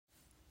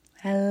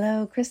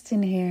Hello,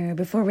 Kristen here.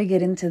 Before we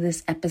get into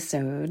this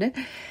episode,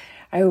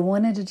 I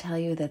wanted to tell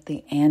you that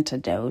The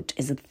Antidote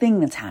is a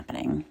thing that's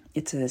happening.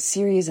 It's a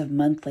series of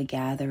monthly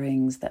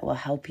gatherings that will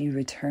help you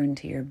return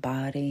to your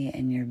body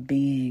and your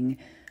being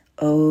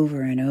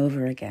over and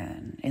over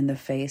again in the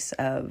face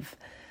of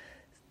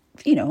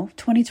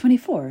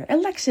 2024,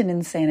 election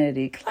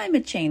insanity,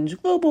 climate change,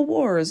 global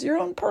wars, your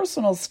own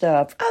personal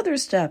stuff, other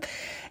stuff.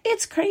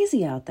 It's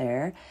crazy out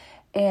there.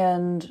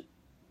 And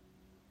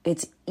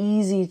it's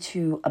easy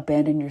to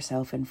abandon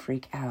yourself and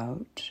freak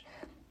out.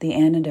 The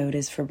antidote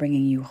is for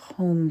bringing you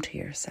home to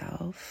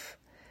yourself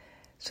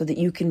so that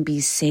you can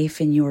be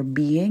safe in your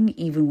being,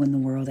 even when the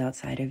world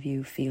outside of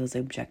you feels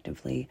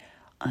objectively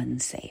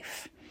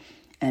unsafe.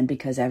 And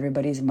because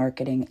everybody's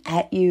marketing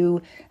at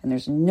you and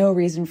there's no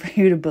reason for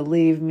you to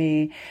believe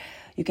me,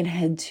 you can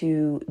head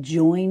to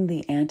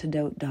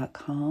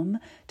jointheantidote.com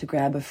to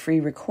grab a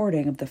free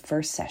recording of the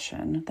first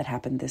session that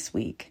happened this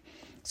week,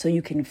 so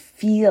you can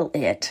feel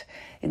it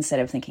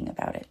instead of thinking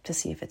about it to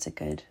see if it's a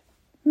good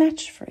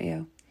match for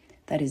you.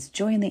 That is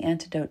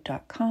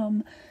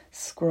jointheantidote.com.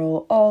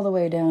 Scroll all the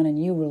way down and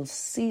you will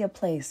see a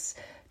place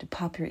to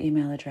pop your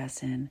email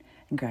address in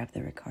and grab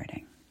the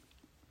recording.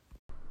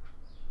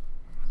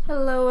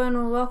 Hello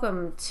and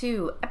welcome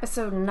to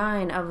episode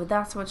 9 of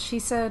That's What She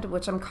Said,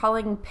 which I'm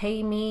calling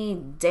Pay Me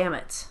Damn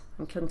It.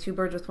 I'm killing two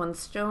birds with one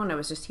stone. I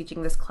was just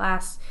teaching this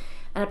class,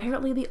 and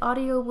apparently the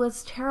audio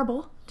was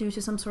terrible due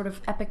to some sort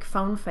of epic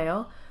phone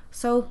fail.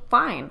 So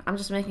fine, I'm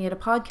just making it a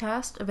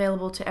podcast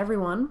available to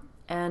everyone,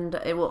 and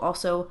it will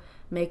also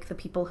make the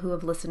people who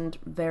have listened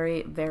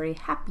very, very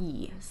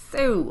happy.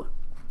 So,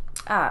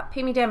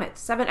 pay me damn it.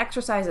 7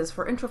 exercises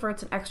for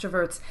introverts and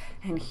extroverts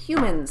and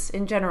humans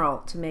in general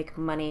to make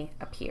money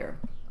appear.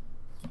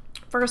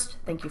 First,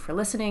 thank you for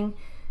listening.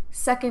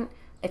 Second,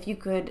 if you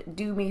could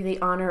do me the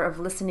honor of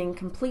listening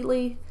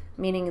completely,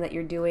 meaning that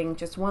you're doing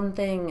just one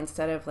thing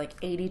instead of like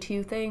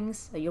 82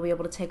 things, that you'll be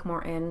able to take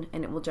more in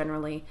and it will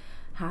generally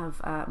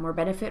have more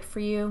benefit for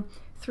you.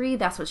 3,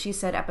 That's What She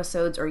Said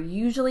episodes are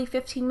usually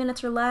 15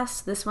 minutes or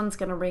less. This one's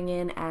going to ring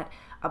in at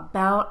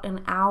about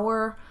an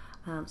hour,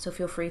 so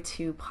feel free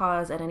to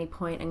pause at any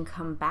point and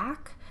come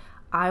back.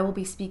 I will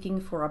be speaking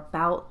for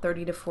about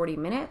 30 to 40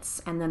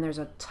 minutes, and then there's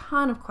a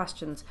ton of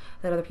questions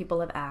that other people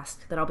have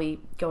asked that I'll be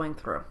going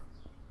through.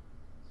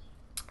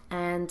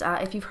 And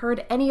if you've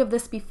heard any of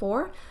this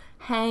before,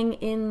 hang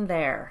in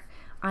there.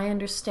 I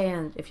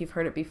understand if you've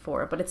heard it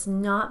before, but it's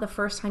not the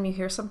first time you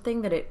hear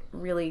something that it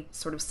really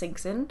sort of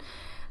sinks in.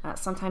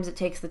 Sometimes it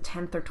takes the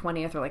 10th or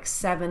 20th or like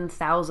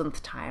 7,000th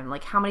time.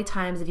 Like, how many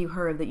times have you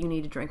heard that you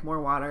need to drink more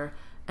water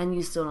and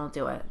you still don't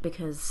do it?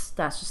 Because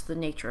that's just the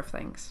nature of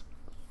things.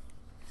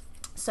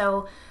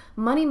 So,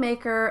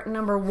 moneymaker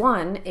number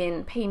 1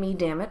 in Pay Me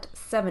Damn It,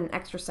 7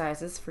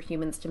 exercises for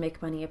humans to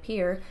make money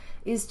appear,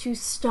 is to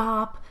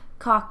stop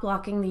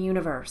cock-blocking the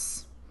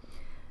universe.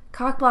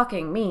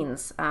 Cock-blocking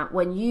means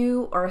when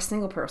you are a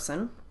single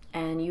person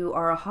and you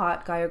are a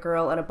hot guy or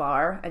girl at a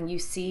bar and you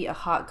see a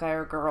hot guy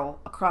or girl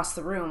across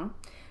the room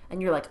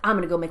and you're like, I'm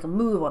going to go make a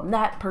move on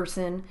that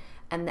person,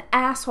 and the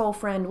asshole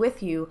friend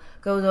with you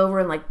goes over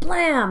and like,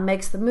 blam,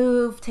 makes the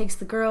move, takes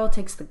the girl,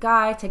 takes the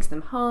guy, takes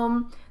them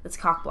home. That's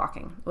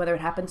cock-blocking. Whether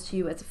it happens to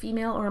you as a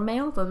female or a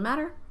male, doesn't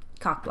matter.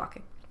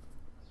 Cock-blocking.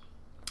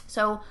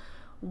 So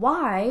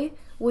why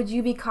would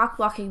you be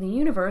cock-blocking the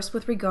universe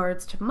with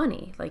regards to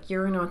money? Like,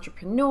 you're an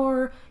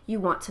entrepreneur, you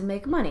want to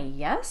make money,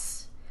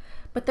 yes?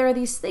 But there are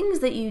these things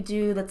that you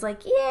do that's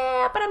like,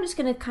 yeah, but I'm just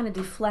going to kind of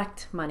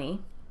deflect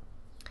money.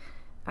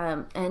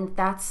 And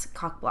that's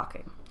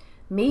cock-blocking.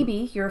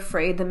 Maybe you're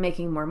afraid that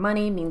making more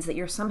money means that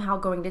you're somehow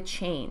going to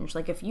change.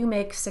 Like, if you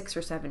make 6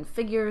 or 7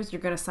 figures,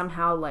 you're going to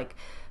somehow like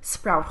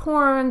sprout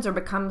horns or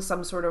become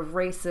some sort of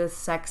racist,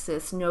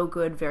 sexist, no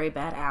good, very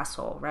bad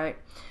asshole, right?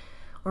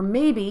 Or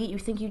maybe you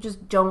think you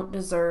just don't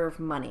deserve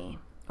money.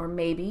 Or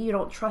maybe you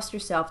don't trust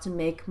yourself to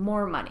make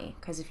more money.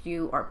 Because if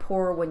you are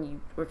poor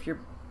or if you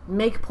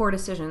make poor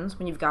decisions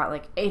when you've got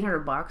like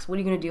 $800, what are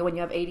you going to do when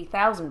you have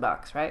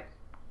 $80,000, right?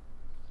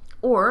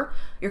 Or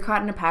you're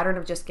caught in a pattern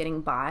of just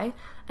getting by,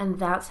 and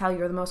that's how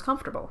you're the most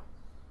comfortable.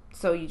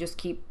 So you just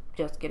keep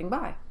just getting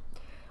by.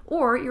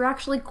 Or you're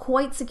actually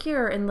quite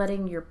secure in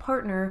letting your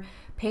partner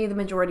pay the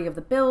majority of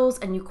the bills,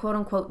 and you quote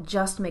unquote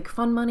just make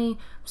fun money,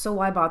 so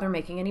why bother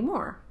making any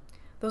more?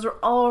 Those are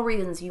all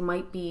reasons you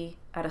might be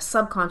at a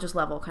subconscious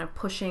level kind of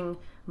pushing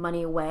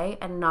money away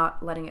and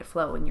not letting it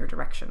flow in your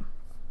direction.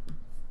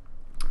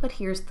 But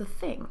here's the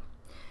thing.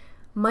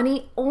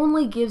 Money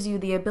only gives you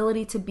the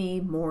ability to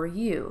be more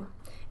you.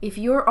 If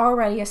you're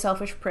already a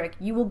selfish prick,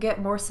 you will get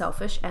more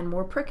selfish and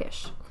more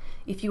prickish.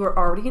 If you are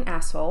already an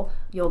asshole,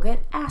 you'll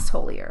get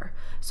assholier.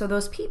 So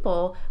those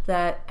people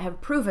that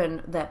have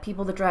proven that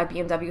people that drive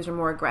BMWs are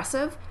more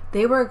aggressive,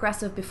 they were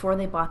aggressive before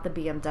they bought the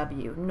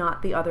BMW,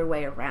 not the other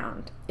way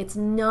around. It's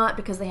not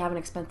because they have an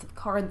expensive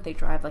car that they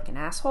drive like an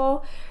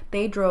asshole.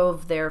 They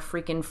drove their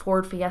freaking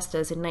Ford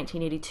Fiestas in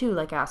 1982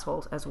 like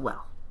assholes as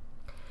well.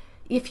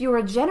 If you're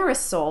a generous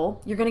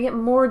soul, you're going to get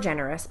more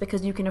generous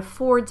because you can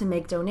afford to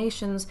make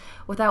donations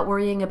without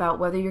worrying about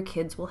whether your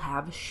kids will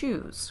have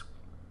shoes.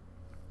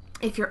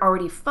 If you're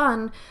already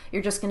fun,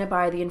 you're just going to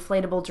buy the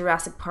inflatable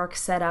Jurassic Park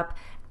setup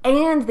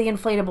and the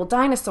inflatable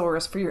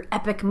dinosaurs for your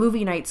epic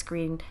movie night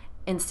screen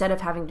instead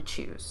of having to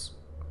choose.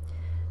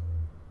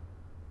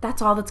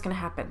 That's all that's going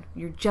to happen.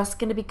 You're just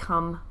going to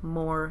become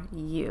more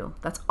you.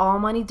 That's all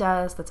money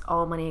does. That's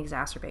all money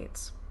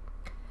exacerbates.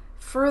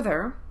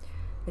 Further,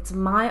 it's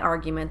my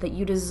argument that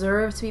you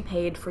deserve to be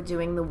paid for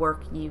doing the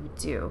work you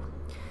do.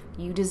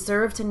 You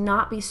deserve to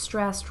not be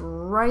stressed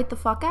right the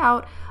fuck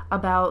out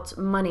about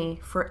money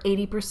for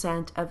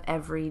 80% of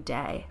every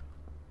day.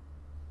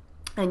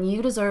 And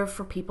you deserve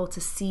for people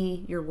to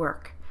see your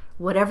work.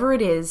 Whatever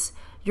it is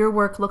your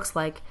work looks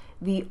like,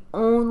 the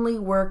only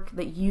work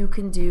that you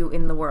can do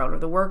in the world, or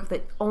the work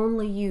that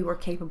only you are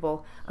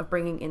capable of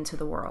bringing into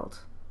the world.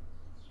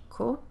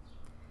 Cool?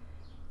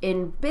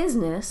 In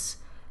business,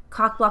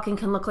 cock blocking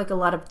can look like a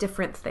lot of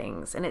different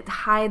things, and it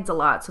hides a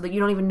lot so that you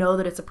don't even know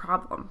that it's a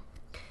problem.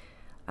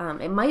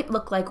 It might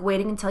look like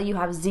waiting until you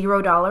have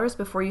 $0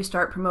 before you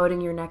start promoting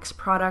your next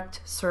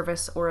product,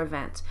 service, or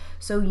event.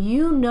 So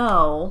you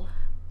know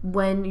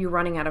when you're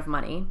running out of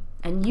money,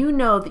 and you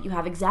know that you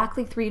have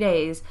exactly 3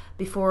 days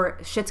before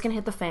shit's gonna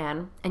hit the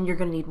fan and you're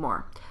gonna need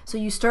more. So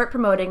you start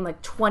promoting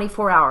like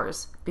 24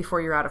 hours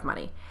before you're out of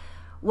money.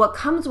 What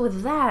comes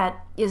with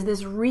that is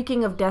this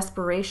reeking of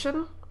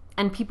desperation,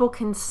 and people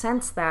can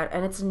sense that,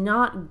 and it's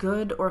not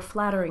good or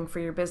flattering for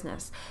your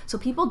business. So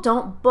people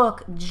don't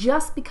book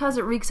just because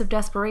it reeks of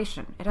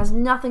desperation. It has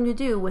nothing to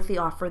do with the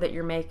offer that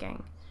you're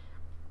making.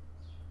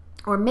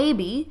 Or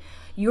maybe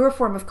your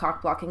form of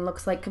cock blocking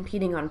looks like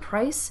competing on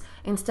price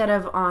instead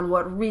of on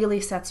what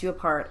really sets you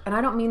apart. And I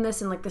don't mean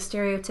this in like the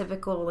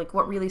stereotypical, like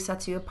what really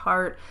sets you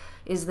apart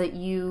is that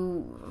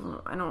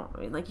you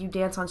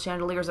dance on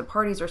chandeliers at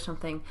parties or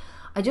something.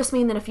 I just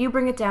mean that if you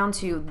bring it down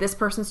to this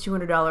person's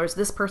 $200,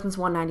 this person's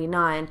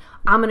 $199,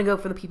 I'm going to go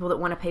for the people that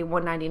want to pay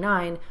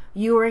 $199,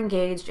 you are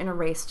engaged in a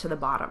race to the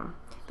bottom.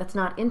 That's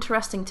not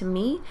interesting to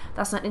me.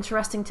 That's not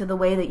interesting to the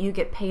way that you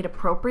get paid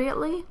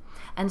appropriately.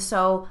 And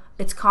so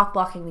it's cock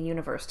blocking the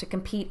universe to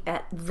compete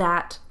at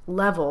that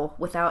level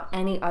without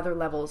any other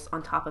levels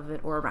on top of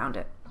it or around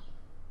it.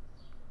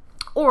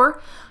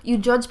 Or you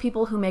judge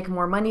people who make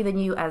more money than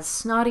you as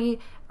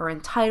snotty or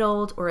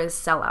entitled or as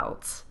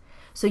sellouts.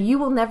 So you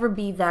will never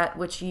be that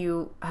which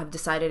you have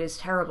decided is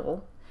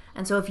terrible.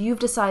 And so if you've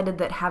decided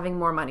that having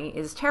more money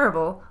is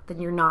terrible, then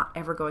you're not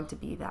ever going to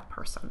be that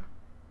person.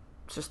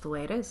 It's just the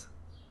way it is.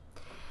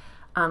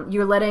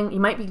 You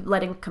might be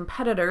letting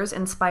competitors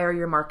inspire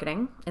your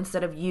marketing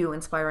instead of you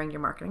inspiring your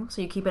marketing.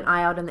 So you keep an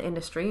eye out in the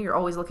industry. You're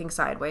always looking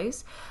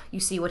sideways. You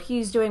see what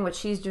he's doing, what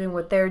she's doing,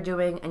 what they're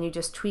doing, and you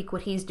just tweak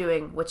what he's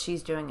doing, what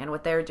she's doing, and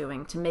what they're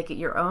doing to make it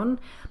your own.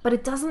 But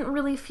it doesn't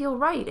really feel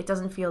right. It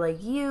doesn't feel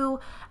like you.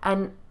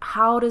 And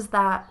how does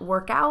that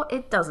work out?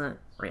 It doesn't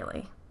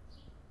really.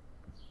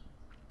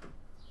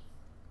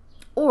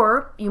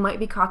 Or you might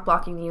be cock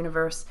blocking the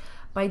universe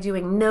by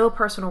doing no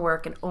personal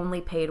work and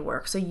only paid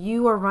work. So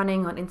you are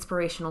running on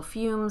inspirational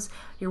fumes.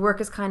 Your work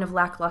is kind of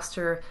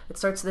lackluster. It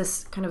starts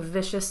this kind of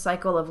vicious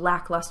cycle of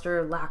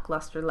lackluster,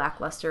 lackluster,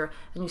 lackluster,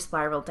 and you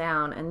spiral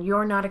down, and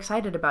you're not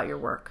excited about your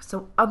work.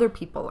 So other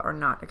people are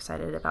not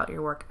excited about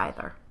your work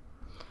either.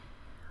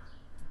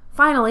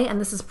 Finally, and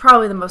this is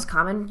probably the most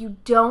common, you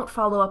don't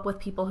follow up with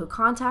people who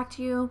contact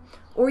you,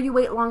 or you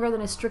wait longer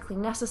than is strictly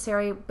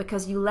necessary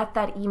because you let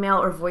that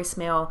email or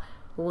voicemail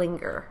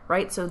linger,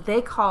 right? So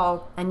they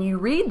call and you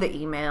read the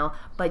email,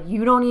 but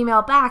you don't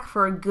email back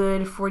for a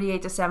good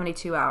 48 to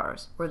 72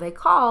 hours. Or they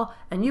call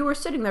and you were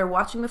sitting there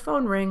watching the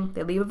phone ring,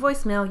 they leave a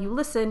voicemail, you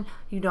listen,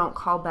 you don't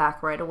call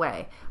back right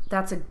away.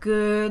 That's a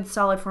good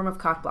solid form of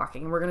cock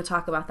blocking. And we're going to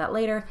talk about that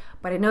later,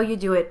 but I know you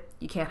do it,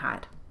 you can't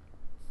hide.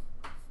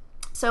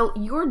 So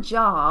your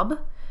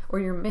job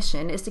or your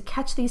mission is to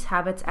catch these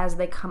habits as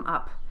they come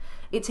up.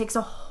 It takes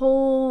a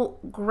whole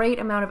great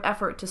amount of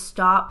effort to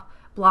stop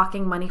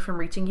blocking money from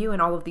reaching you in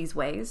all of these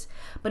ways,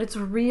 but it's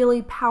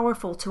really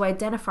powerful to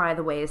identify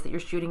the ways that you're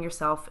shooting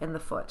yourself in the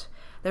foot.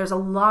 There's a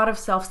lot of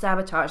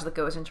self-sabotage that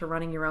goes into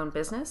running your own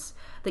business,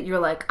 that you're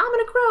like, I'm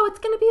going to grow, it's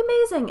going to be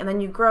amazing, and then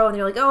you grow and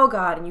you're like, oh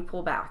God, and you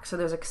pull back. So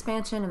there's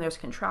expansion and there's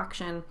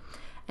contraction,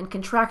 and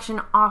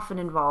contraction often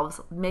involves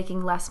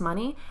making less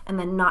money and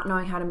then not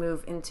knowing how to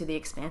move into the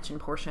expansion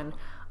portion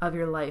of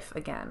your life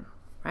again,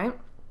 right?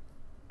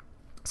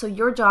 So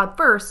your job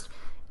first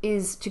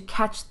is to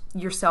catch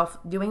yourself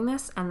doing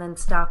this and then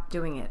stop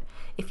doing it.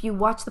 If you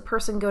watch the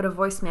person go to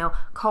voicemail,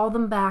 call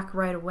them back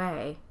right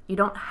away. You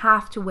don't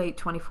have to wait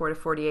 24 to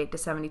 48 to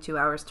 72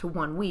 hours to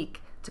 1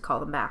 week to call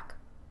them back.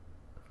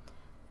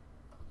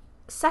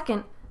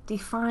 Second,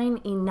 define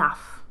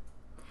enough.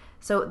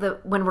 So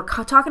when we're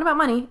talking about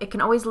money, it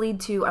can always lead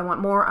to I want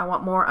more, I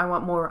want more, I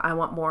want more, I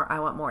want more, I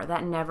want more.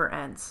 That never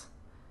ends.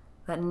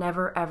 That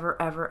never,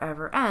 ever, ever,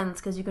 ever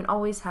ends because you can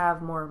always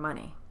have more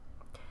money.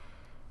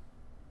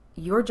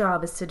 Your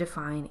job is to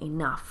define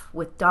enough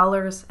with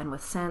dollars and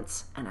with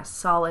cents and a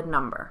solid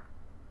number.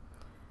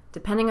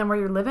 Depending on where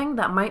you're living,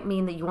 that might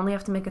mean that you only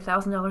have to make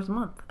 $1,000 a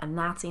month, and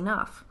that's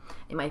enough.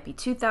 It might be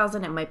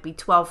 $2,000, it might be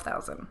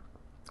 $12,000.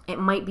 It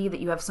might be that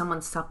you have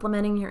someone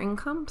supplementing your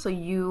income. So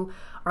you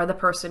are the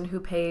person who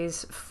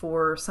pays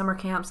for summer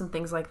camps and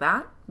things like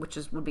that, which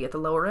would be at the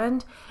lower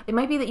end. It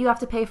might be that you have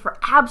to pay for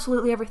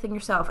absolutely everything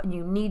yourself and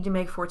you need to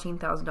make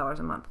 $14,000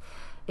 a month.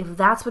 If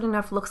that's what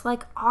enough looks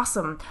like,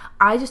 awesome.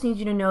 I just need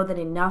you to know that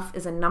enough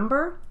is a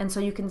number, and so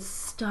you can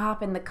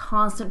stop in the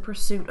constant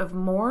pursuit of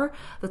more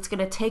that's going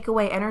to take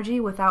away energy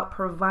without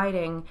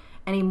providing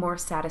any more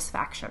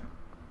satisfaction.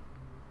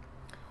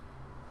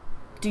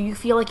 Do you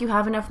feel like you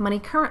have enough money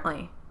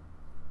currently?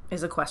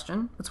 Is a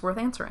question that's worth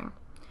answering.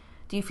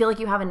 Do you feel like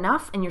you have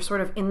enough and you're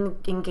sort of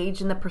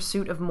engaged in the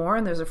pursuit of more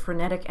and there's a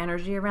frenetic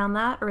energy around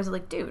that? Or is it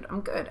like, dude,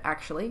 I'm good,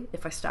 actually,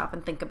 if I stop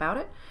and think about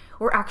it?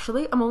 Or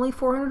actually, I'm only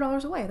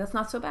 $400 away. That's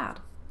not so bad.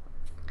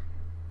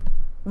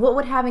 What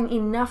would having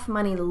enough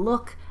money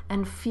look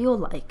and feel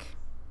like?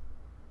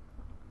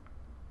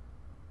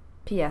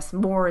 P.S.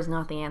 More is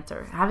not the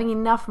answer. Having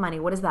enough money,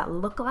 what does that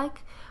look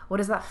like? What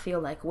does that feel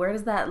like? Where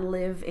does that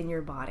live in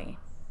your body?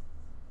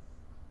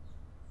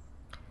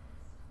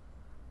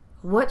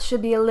 What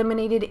should be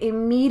eliminated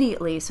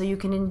immediately so you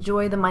can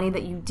enjoy the money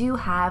that you do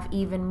have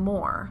even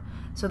more?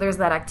 So there's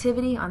that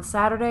activity on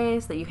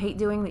Saturdays that you hate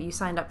doing that you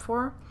signed up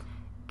for.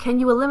 Can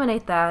you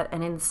eliminate that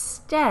and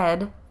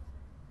instead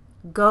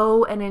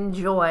go and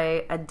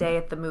enjoy a day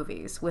at the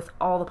movies with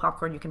all the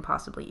popcorn you can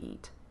possibly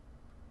eat?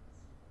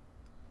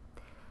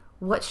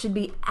 What should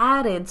be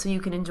added so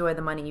you can enjoy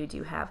the money you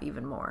do have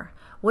even more?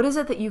 What is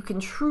it that you can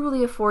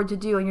truly afford to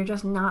do and you're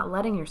just not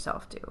letting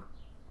yourself do?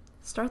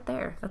 Start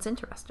there. That's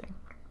interesting.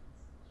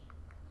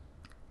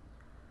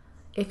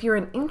 If you're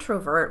an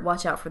introvert,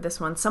 watch out for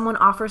this one. Someone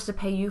offers to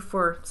pay you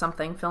for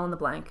something, fill in the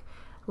blank.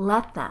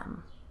 Let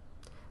them.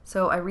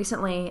 So I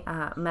recently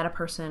met a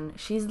person.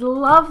 She's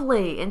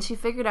lovely, and she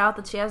figured out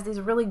that she has these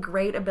really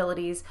great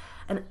abilities,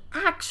 and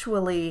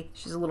actually,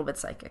 she's a little bit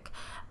psychic.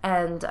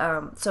 And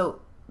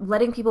so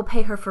letting people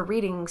pay her for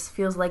readings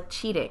feels like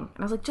cheating. And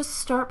I was like, just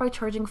start by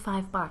charging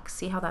 $5.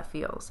 See how that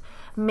feels.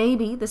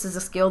 Maybe this is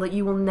a skill that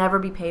you will never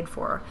be paid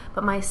for,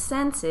 but my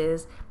sense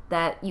is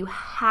that you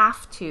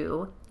have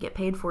to get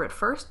paid for it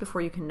first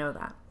before you can know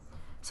that.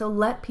 So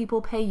let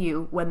people pay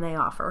you when they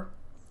offer.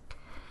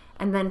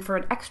 And then for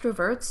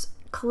extroverts,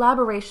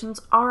 collaborations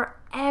are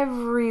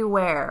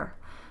everywhere.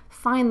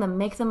 Find them,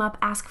 make them up,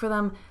 ask for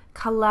them,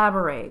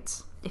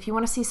 collaborate. If you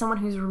want to see someone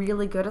who's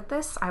really good at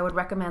this, I would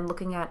recommend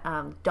looking at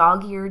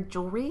Dog-Eared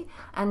Jewelry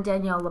and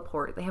Danielle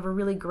Laporte. They have a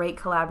really great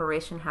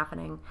collaboration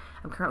happening.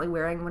 I'm currently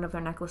wearing one of their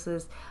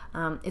necklaces.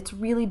 It's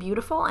really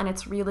beautiful, and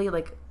it's really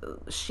like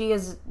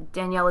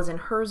Danielle is in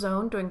her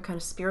zone doing kind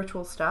of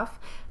spiritual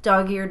stuff.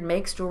 Dog-Eared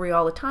makes jewelry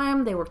all the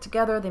time. They work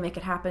together. They make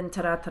it happen.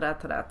 Ta-da, ta-da,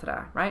 ta-da,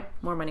 ta-da, right?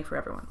 More money for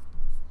everyone.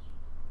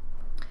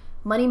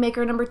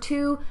 Moneymaker number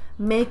 2,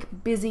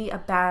 make busy a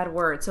bad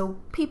word. So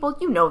people,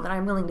 you know that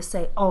I'm willing to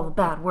say all the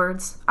bad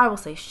words. I will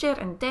say shit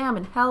and damn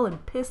and hell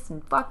and piss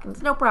and fuck, and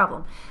it's no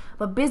problem.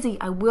 But busy,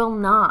 I will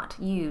not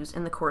use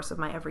in the course of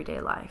my everyday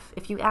life.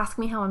 If you ask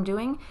me how I'm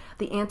doing,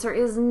 the answer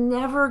is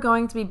never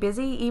going to be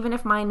busy, even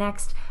if my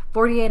next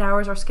 48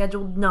 hours are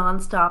scheduled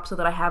nonstop so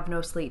that I have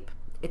no sleep.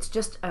 It's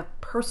just a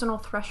personal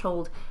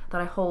threshold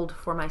that I hold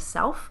for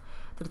myself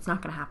that it's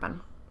not going to happen.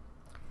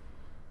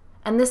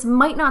 And this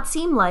might not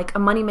seem like a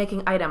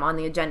money-making item on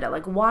the agenda.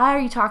 Like, why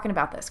are you talking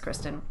about this,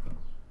 Kristen?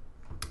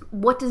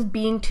 What does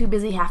being too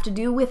busy have to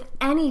do with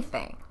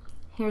anything?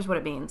 Here's what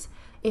it means.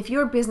 If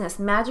your business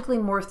magically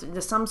morphs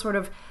into some sort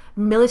of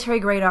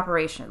military-grade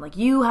operation, like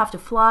you have to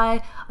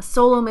fly a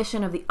solo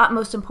mission of the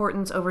utmost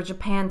importance over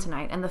Japan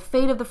tonight, and the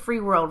fate of the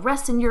free world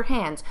rests in your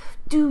hands,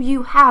 do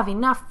you have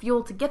enough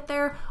fuel to get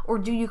there, or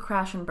do you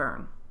crash and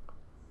burn?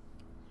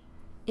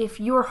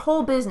 If your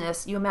whole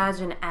business you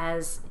imagine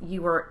as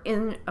you were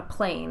in a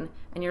plane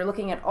and you're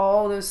looking at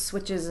all those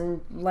switches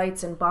and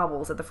lights and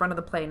baubles at the front of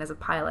the plane as a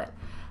pilot,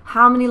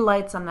 how many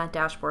lights on that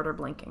dashboard are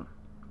blinking?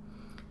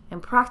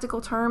 In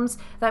practical terms,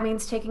 that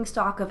means taking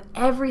stock of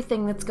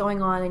everything that's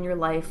going on in your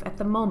life at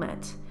the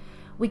moment.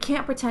 We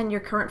can't pretend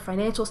your current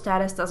financial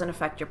status doesn't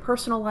affect your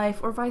personal life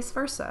or vice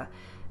versa.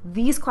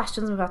 These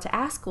questions I'm about to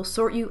ask will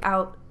sort you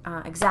out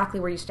exactly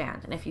where you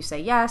stand. And if you say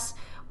yes,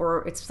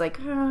 or it's like,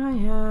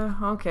 yeah,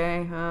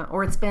 okay,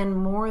 or it's been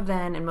more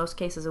than, in most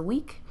cases, a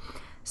week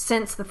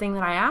since the thing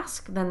that I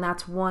ask, then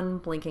that's one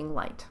blinking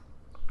light.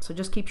 So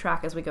just keep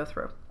track as we go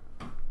through.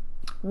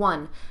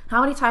 1,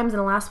 how many times in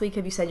the last week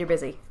have you said you're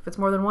busy? If it's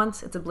more than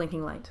once, it's a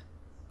blinking light.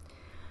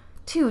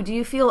 2, do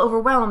you feel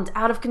overwhelmed,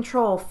 out of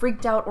control,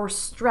 freaked out, or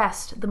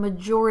stressed the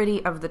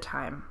majority of the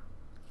time?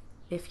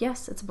 If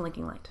yes, it's a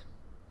blinking light.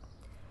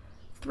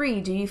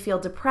 3, do you feel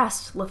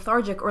depressed,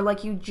 lethargic, or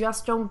like you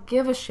just don't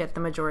give a shit the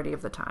majority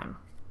of the time?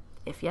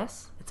 If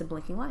yes, it's a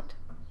blinking light.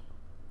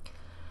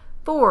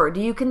 4,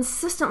 do you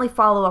consistently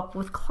follow up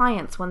with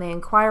clients when they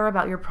inquire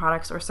about your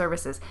products or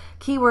services?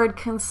 Keyword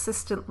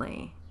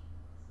consistently.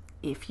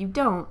 If you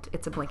don't,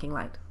 it's a blinking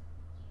light.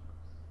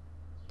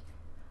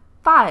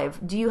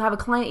 5, do you have a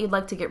client you'd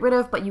like to get rid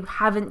of, but you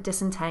haven't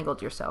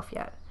disentangled yourself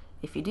yet?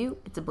 If you do,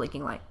 it's a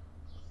blinking light.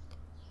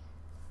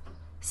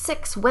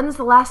 6, when's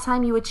the last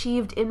time you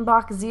achieved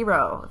inbox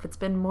 0? If it's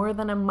been more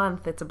than a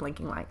month, it's a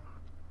blinking light.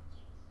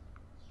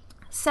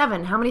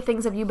 7, how many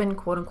things have you been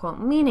quote unquote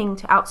meaning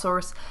to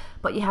outsource,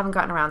 but you haven't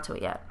gotten around to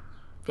it yet?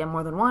 If you have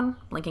more than one,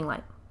 blinking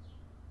light.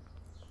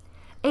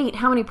 8,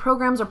 how many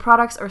programs or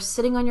products are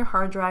sitting on your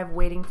hard drive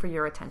waiting for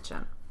your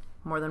attention?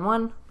 More than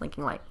one,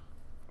 blinking light.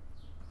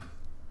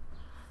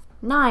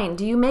 9,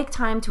 do you make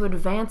time to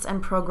advance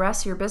and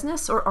progress your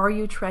business, or are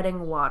you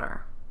treading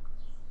water?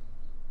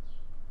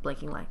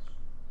 Blinking light.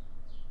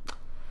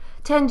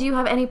 10, do you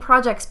have any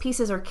projects,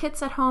 pieces, or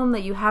kits at home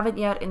that you haven't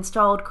yet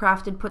installed,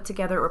 crafted, put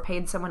together, or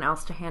paid someone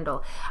else to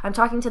handle? I'm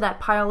talking to that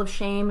pile of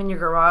shame in your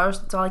garage.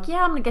 It's all like,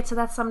 yeah, I'm going to get to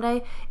that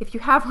someday. If you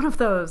have one of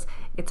those,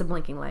 it's a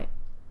blinking light.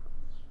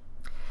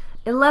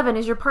 11,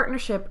 is your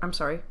partnership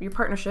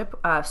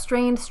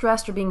strained,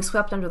 stressed, or being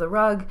swept under the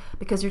rug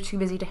because you're too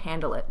busy to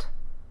handle it?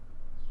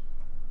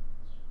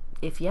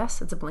 If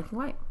yes, it's a blinking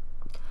light.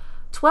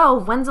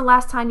 12, when's the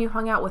last time you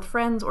hung out with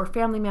friends or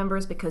family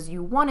members because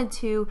you wanted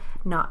to,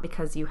 not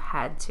because you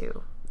had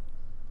to?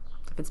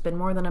 If it's been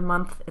more than a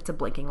month, it's a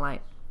blinking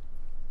light.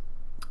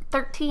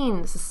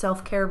 13, this is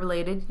self-care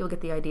related, you'll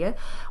get the idea.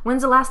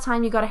 When's the last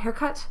time you got a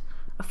haircut,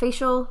 a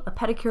facial, a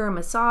pedicure, a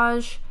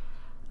massage,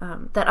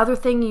 that other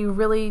thing you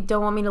really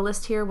don't want me to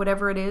list here,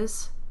 whatever it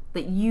is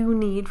that you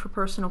need for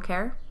personal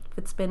care? If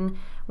it's been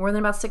more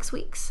than about 6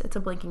 weeks, it's a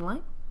blinking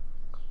light.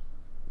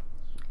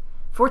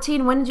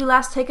 14, when did you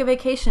last take a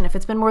vacation? If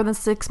it's been more than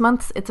 6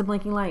 months, it's a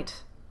blinking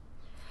light.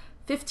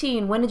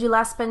 15, when did you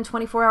last spend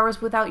 24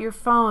 hours without your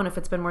phone? If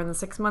it's been more than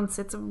 6 months,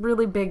 it's a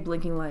really big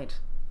blinking light.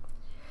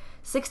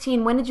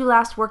 16, when did you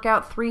last work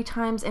out 3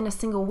 times in a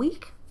single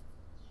week?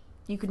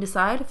 You can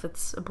decide if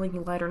it's a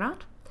blinking light or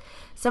not.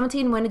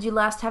 17, when did you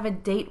last have a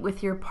date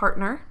with your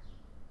partner?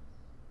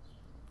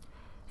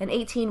 And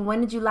 18,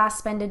 when did you last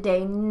spend a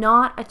day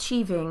not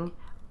achieving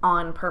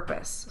on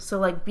purpose? So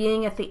like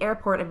being at the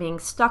airport and being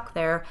stuck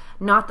there,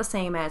 not the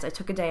same as I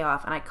took a day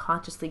off and I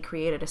consciously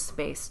created a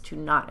space to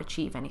not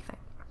achieve anything.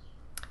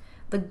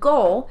 The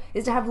goal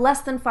is to have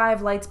less than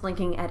 5 lights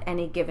blinking at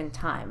any given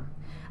time.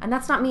 And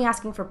that's not me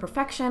asking for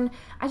perfection.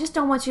 I just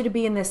don't want you to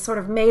be in this sort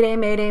of mayday,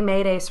 mayday,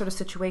 mayday sort of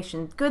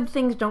situation. Good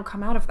things don't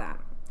come out of that.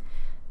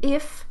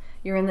 If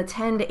you're in the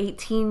 10 to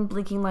 18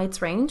 blinking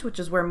lights range, which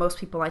is where most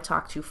people I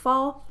talk to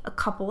fall, a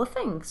couple of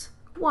things.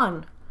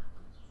 1,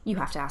 you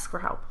have to ask for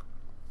help.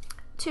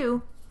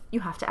 2,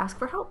 you have to ask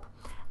for help.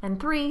 And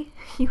 3,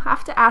 you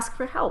have to ask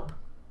for help.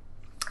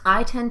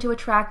 I tend to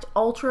attract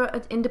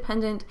ultra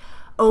independent,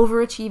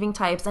 overachieving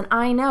types, and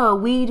I know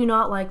we do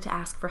not like to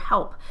ask for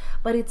help,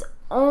 but it's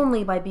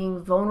only by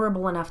being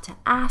vulnerable enough to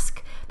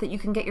ask that you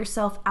can get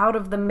yourself out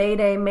of the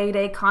mayday,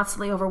 mayday,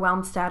 constantly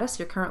overwhelmed status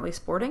you're currently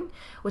sporting,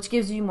 which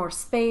gives you more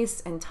space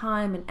and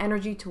time and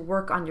energy to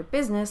work on your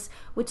business,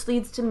 which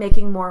leads to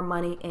making more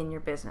money in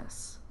your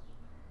business.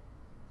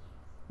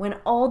 When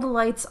all the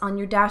lights on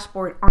your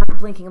dashboard aren't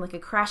blinking like a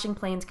crashing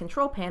plane's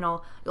control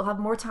panel, you'll have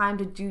more time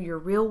to do your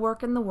real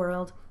work in the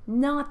world,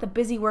 not the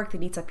busy work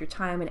that eats up your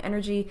time and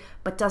energy,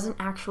 but doesn't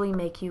actually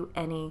make you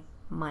any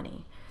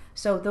money.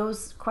 So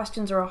those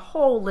questions are a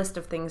whole list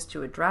of things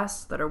to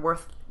address that are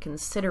worth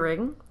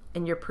considering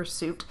in your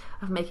pursuit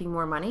of making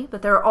more money.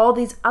 But there are all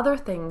these other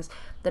things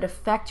that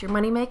affect your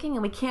money making,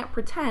 and we can't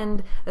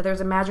pretend that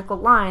there's a magical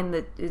line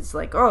that is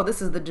like, oh,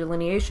 this is the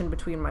delineation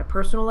between my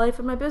personal life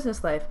and my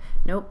business life.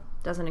 Nope.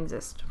 Doesn't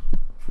exist.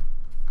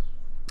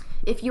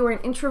 If you are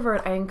an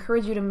introvert, I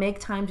encourage you to make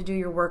time to do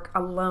your work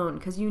alone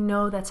because you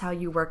know that's how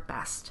you work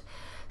best.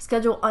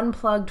 Schedule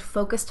unplugged,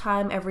 focused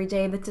time every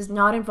day that does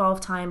not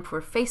involve time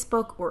for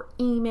Facebook or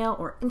email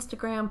or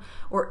Instagram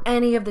or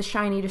any of the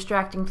shiny,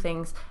 distracting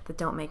things that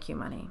don't make you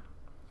money.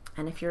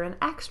 And if you're an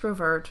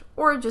extrovert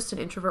or just an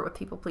introvert with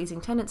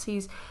people-pleasing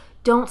tendencies,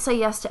 don't say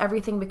yes to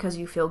everything because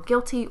you feel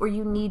guilty or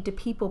you need to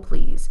people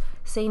please.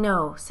 Say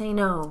no, say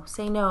no,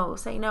 say no,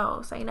 say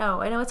no, say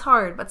no. I know it's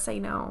hard, but say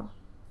no.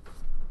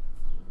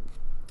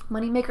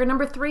 Moneymaker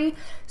number 3,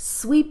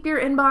 sweep your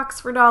inbox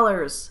for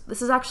dollars.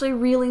 This is actually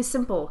really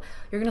simple.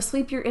 You're going to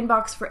sweep your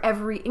inbox for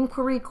every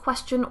inquiry,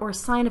 question, or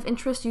sign of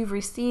interest you've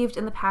received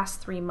in the past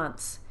 3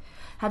 months.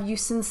 Have you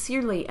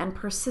sincerely and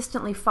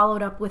persistently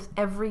followed up with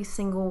every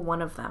single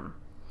one of them?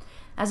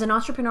 As an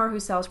entrepreneur who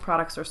sells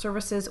products or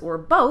services or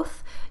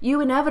both,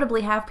 you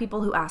inevitably have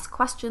people who ask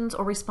questions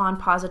or respond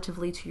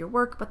positively to your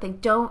work, but they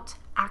don't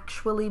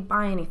actually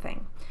buy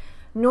anything.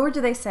 Nor do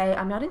they say,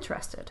 I'm not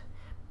interested.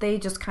 They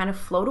just kind of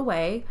float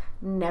away,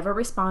 never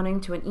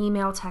responding to an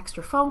email, text,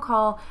 or phone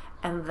call,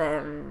 and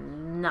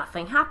then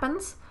nothing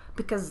happens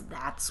because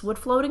that's what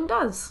floating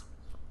does.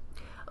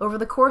 Over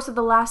the course of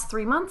the last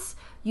 3 months,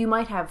 you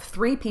might have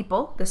 3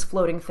 people this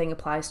floating thing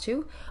applies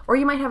to, or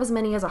you might have as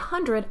many as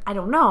 100, I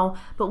don't know,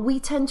 but we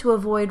tend to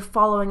avoid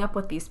following up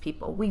with these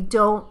people. We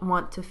don't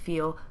want to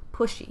feel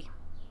pushy.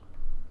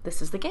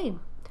 This is the game.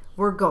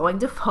 We're going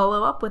to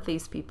follow up with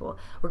these people.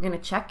 We're going to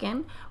check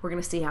in, we're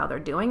going to see how they're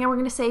doing, and we're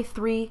going to say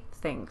 3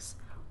 things.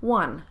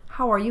 1,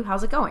 how are you?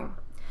 How's it going?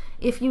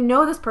 If you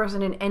know this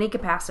person in any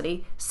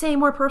capacity, say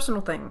more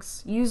personal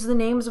things. Use the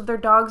names of their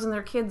dogs and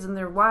their kids and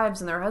their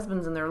wives and their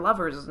husbands and their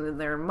lovers and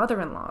their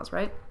mother-in-laws,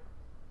 right?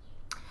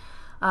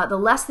 The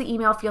less the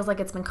email feels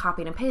like it's been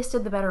copied and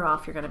pasted, the better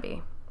off you're going to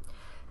be.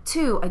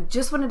 2, I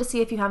just wanted to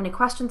see if you have any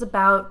questions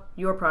about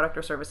your product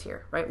or service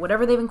here, right?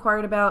 Whatever they've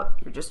inquired about,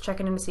 you're just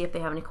checking in to see if they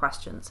have any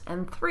questions.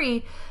 And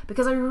 3,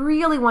 because I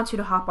really want you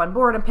to hop on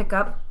board and pick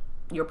up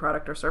your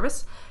product or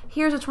service,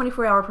 here's a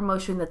 24-hour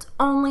promotion that's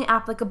only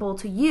applicable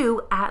to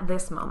you at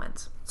this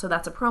moment. So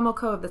that's a promo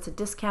code, that's a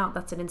discount,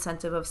 that's an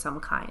incentive of some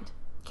kind.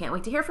 Can't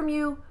wait to hear from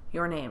you,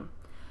 your name.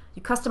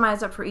 You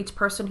customize it for each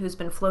person who's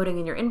been floating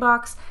in your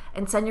inbox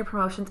and send your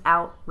promotions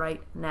out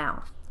right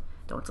now.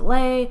 Don't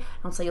delay.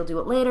 Don't say you'll do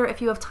it later.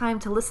 If you have time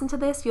to listen to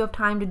this, you have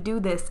time to do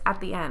this at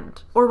the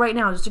end. Or right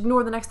now, just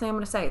ignore the next thing I'm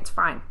going to say. It's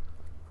fine.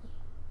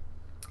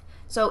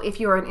 So if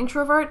you're an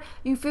introvert,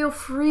 you feel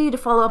free to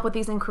follow up with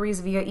these inquiries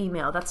via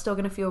email. That's still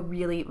going to feel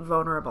really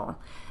vulnerable.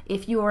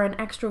 If you are an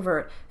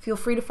extrovert, feel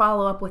free to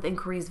follow up with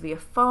inquiries via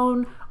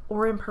phone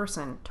or in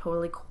person.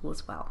 Totally cool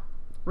as well.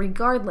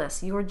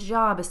 Regardless, your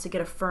job is to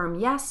get a firm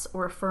yes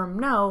or a firm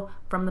no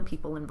from the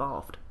people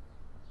involved.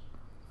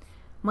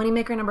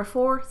 Moneymaker number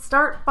 4,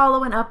 start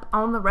following up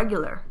on the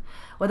regular.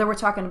 Whether we're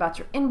talking about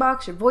your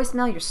inbox, your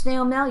voicemail, your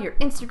snail mail, your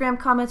Instagram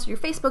comments, or your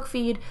Facebook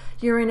feed,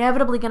 you're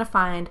inevitably going to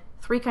find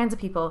 3 kinds of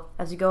people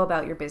as you go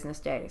about your business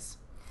days.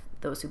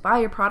 Those who buy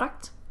your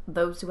product,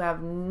 those who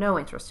have no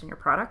interest in your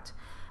product,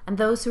 and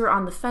those who are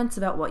on the fence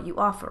about what you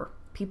offer.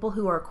 People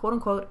who are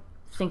quote-unquote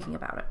thinking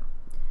about it.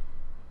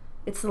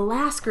 It's the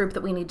last group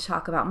that we need to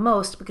talk about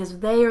most because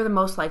they are the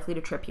most likely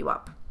to trip you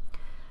up.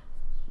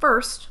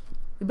 First,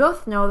 we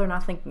both know they're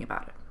not thinking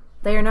about it.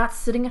 They are not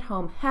sitting at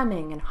home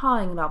hemming and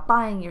hawing about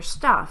buying your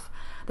stuff.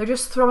 They're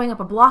just throwing up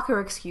a blocker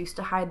excuse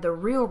to hide the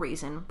real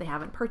reason they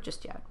haven't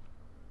purchased yet.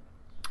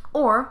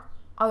 Or,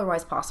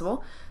 otherwise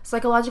possible,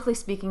 psychologically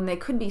speaking, they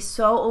could be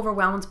so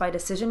overwhelmed by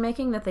decision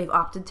making that they've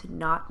opted to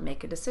not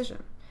make a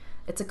decision.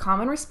 It's a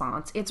common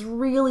response. It's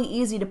really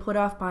easy to put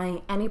off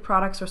buying any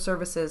products or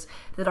services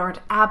that aren't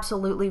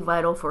absolutely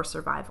vital for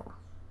survival.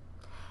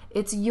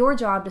 It's your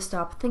job to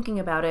stop thinking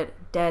about it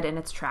dead in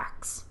its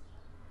tracks.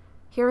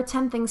 Here are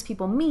 10 things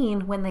people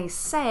mean when they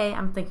say,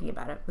 I'm thinking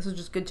about it. This is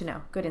just good to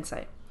know. Good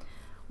insight.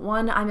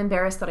 1, I'm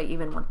embarrassed that I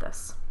even want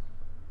this.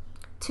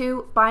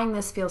 2, buying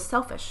this feels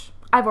selfish.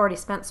 I've already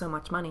spent so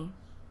much money.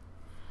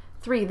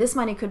 3, this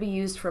money could be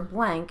used for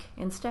blank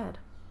instead.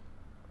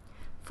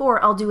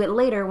 4, I'll do it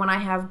later when I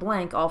have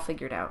blank all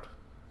figured out.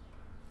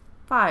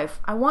 5,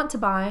 I want to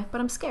buy, but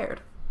I'm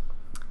scared.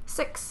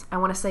 6, I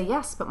want to say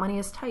yes, but money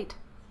is tight.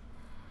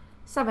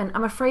 7,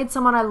 I'm afraid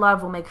someone I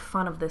love will make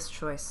fun of this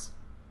choice.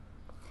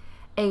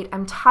 8,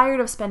 I'm tired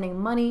of spending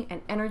money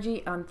and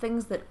energy on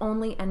things that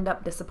only end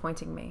up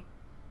disappointing me.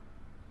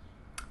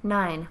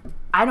 9,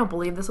 I don't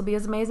believe this will be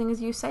as amazing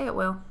as you say it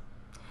will.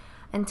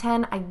 And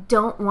 10, I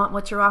don't want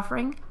what you're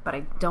offering, but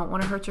I don't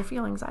want to hurt your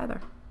feelings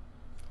either.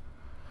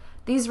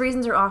 These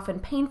reasons are often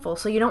painful,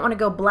 so you don't want to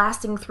go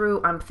blasting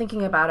through I'm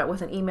thinking about it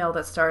with an email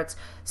that starts,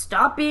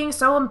 stop being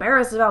so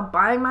embarrassed about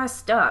buying my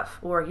stuff,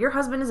 or your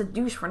husband is a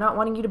douche for not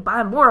wanting you to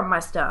buy more of my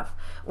stuff,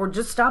 or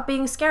just stop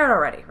being scared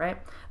already, right?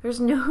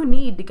 There's no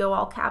need to go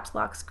all caps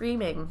lock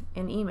screaming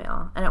in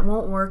email, and it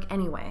won't work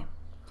anyway.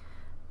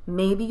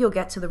 Maybe you'll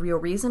get to the real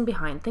reason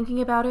behind thinking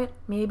about it,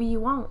 maybe you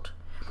won't.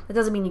 That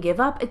doesn't mean you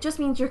give up, it just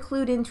means you're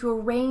clued into a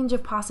range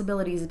of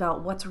possibilities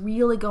about what's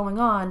really going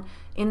on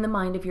in the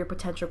mind of your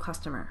potential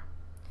customer.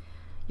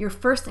 Your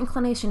first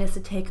inclination is to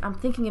take I'm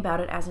thinking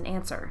about it as an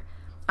answer.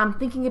 I'm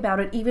thinking about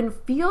it even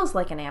feels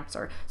like an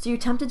answer, so you're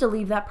tempted to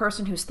leave that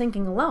person who's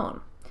thinking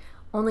alone.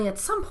 Only at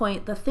some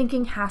point, the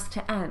thinking has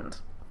to end.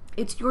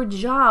 It's your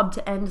job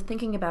to end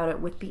thinking about it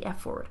with the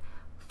F word,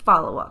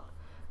 follow-up.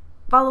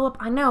 Follow-up,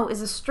 I know,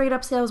 is a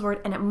straight-up sales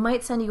word, and it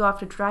might send you off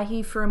to dry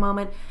heave for a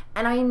moment,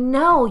 and I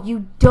know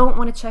you don't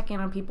want to check in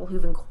on people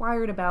who've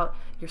inquired about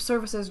your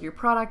services, your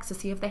products, to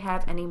see if they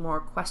have any more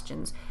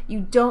questions. You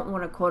don't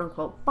want to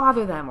quote-unquote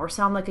bother them or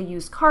sound like a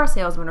used car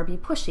salesman or be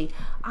pushy.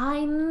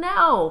 I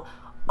know,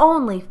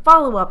 only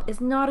follow-up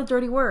is not a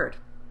dirty word.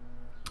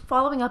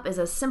 Following up is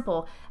as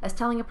simple as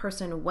telling a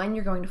person when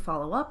you're going to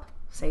follow up,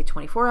 say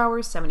 24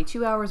 hours,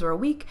 72 hours, or a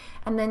week,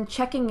 and then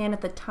checking in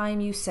at the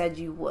time you said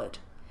you would.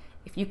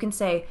 If you can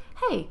say,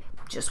 hey,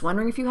 just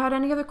wondering if you had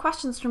any other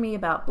questions for me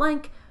about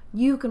blank,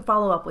 you can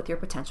follow up with your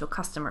potential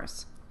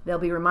customers. They'll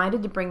be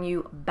reminded to bring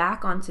you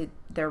back onto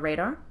their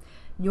radar.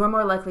 You're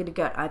more likely to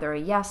get either a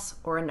yes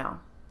or a no.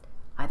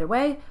 Either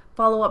way,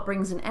 follow-up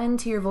brings an end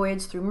to your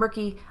voyage through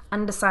murky,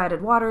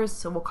 undecided waters,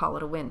 so we'll call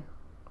it a win.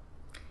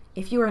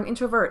 If you are an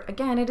introvert,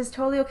 again, it is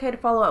totally okay to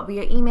follow up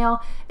via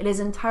email. It is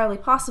entirely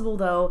possible,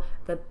 though,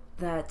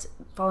 that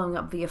following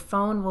up via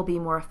phone will be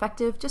more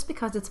effective just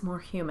because it's more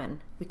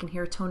human. We can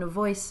hear tone of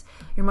voice.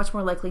 You're much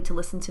more likely to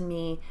listen to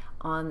me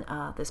on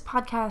this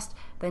podcast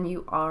than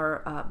you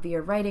are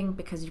via writing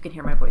because you can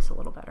hear my voice a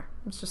little better.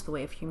 It's just the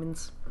way of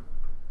humans.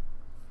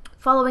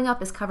 Following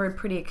up is covered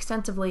pretty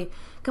extensively,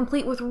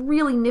 complete with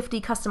really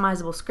nifty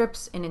customizable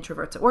scripts in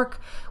Introverts at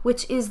Work,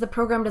 which is the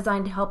program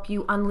designed to help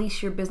you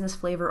unleash your business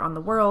flavor on the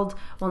world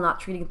while not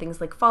treating things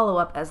like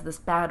follow-up as this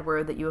bad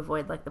word that you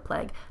avoid like the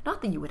plague.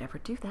 Not that you would ever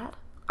do that.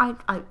 I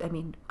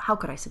mean, how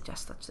could I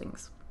suggest such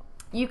things?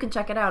 You can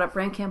check it out at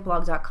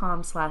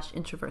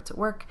brandcampblog.com/introverts at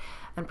work,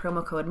 and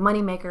promo code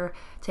MONEYMAKER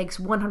takes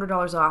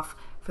 $100 off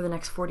for the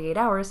next 48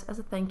 hours as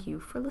a thank you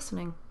for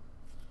listening.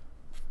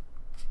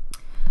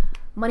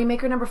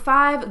 Moneymaker number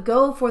 5,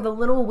 go for the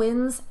little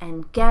wins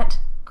and get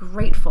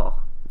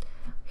grateful.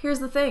 Here's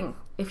the thing.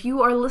 If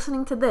you are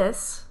listening to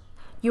this,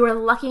 you are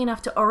lucky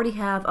enough to already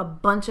have a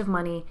bunch of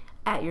money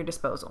at your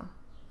disposal.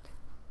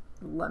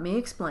 Let me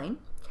explain.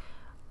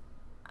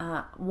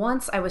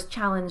 Once I was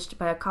challenged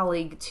by a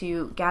colleague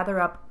to gather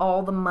up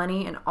all the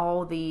money and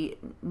all the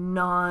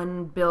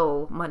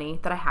non-bill money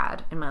that I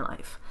had in my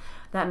life.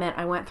 That meant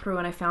I went through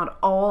and I found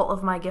all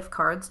of my gift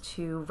cards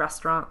to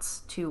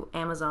restaurants, to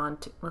Amazon,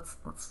 to, let's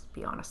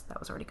be honest, that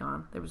was already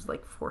gone. There was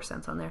like 4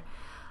 cents on there.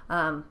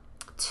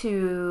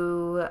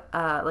 To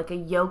like a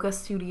yoga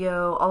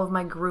studio, all of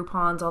my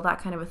Groupons, all that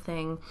kind of a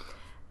thing.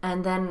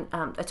 And then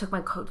I took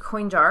my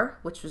coin jar,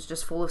 which was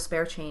just full of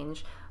spare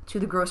change, to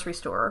the grocery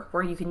store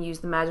where you can use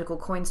the magical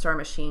Coinstar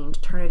machine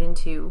to turn it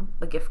into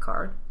a gift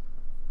card.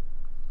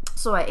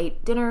 So I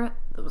ate dinner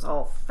that was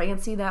all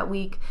fancy that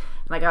week,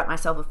 and I got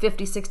myself a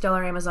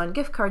 $56 Amazon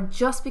gift card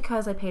just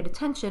because I paid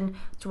attention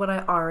to what I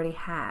already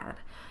had.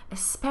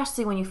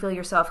 Especially when you feel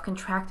yourself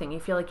contracting, you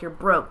feel like you're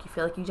broke, you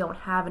feel like you don't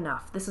have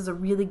enough. This is a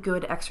really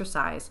good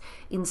exercise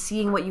in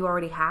seeing what you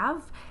already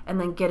have and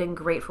then getting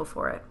grateful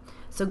for it.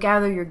 So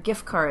gather your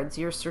gift cards,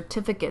 your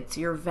certificates,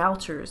 your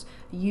vouchers,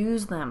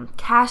 use them,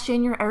 cash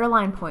in your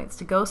airline points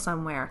to go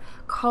somewhere,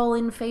 call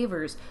in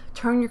favors,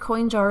 turn your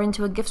coin jar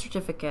into a gift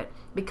certificate,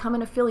 become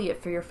an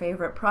affiliate for your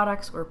favorite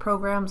products or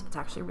programs. It's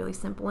actually really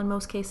simple in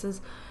most cases.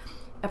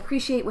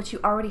 Appreciate what you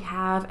already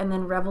have and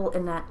then revel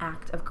in that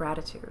act of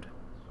gratitude.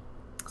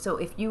 So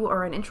if you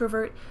are an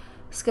introvert,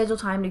 schedule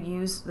time to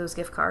use those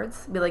gift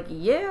cards. Be like,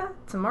 yeah,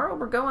 tomorrow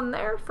we're going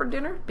there for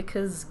dinner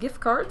because gift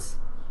cards.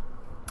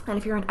 And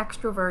if you're an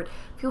extrovert,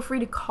 feel free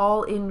to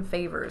call in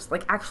favors,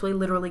 like actually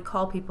literally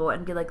call people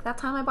and be like, that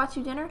time I bought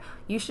you dinner,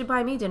 you should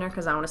buy me dinner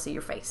because I want to see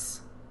your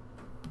face.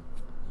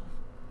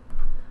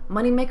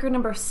 Moneymaker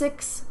number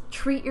 6,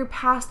 treat your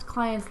past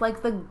clients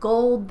like the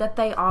gold that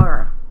they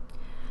are.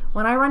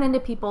 When I run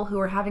into people who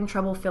are having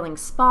trouble filling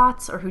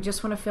spots or who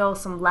just want to fill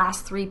some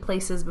last 3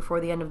 places before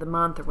the end of the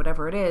month or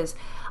whatever it is,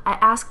 I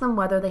ask them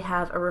whether they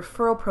have a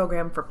referral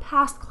program for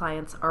past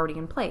clients already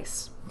in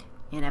place.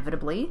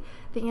 Inevitably,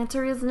 the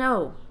answer is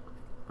no.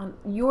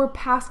 Your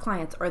past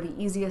clients are the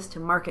easiest to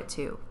market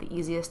to, the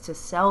easiest to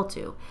sell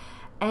to,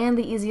 and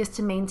the easiest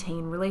to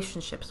maintain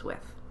relationships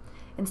with.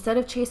 Instead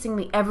of chasing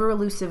the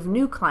ever-elusive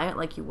new client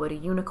like you would a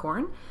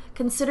unicorn,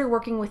 consider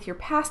working with your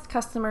past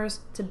customers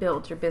to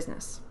build your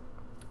business.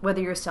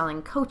 Whether you're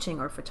selling coaching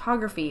or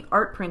photography,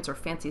 art prints, or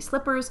fancy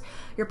slippers,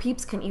 your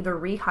peeps can either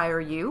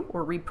rehire you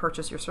or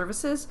repurchase your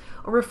services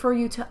or refer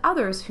you to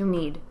others who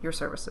need your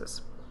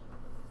services.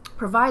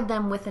 Provide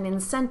them with an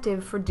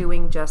incentive for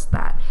doing just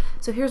that.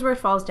 So here's where it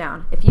falls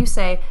down. If you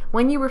say,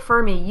 when you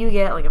refer me, you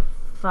get like a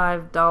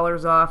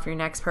 $5 off your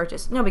next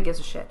purchase, nobody gives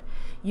a shit.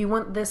 You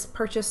want this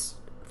purchase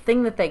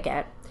thing that they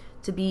get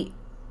to be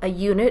a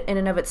unit in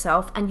and of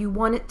itself, and you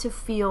want it to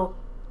feel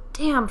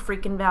damn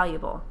freaking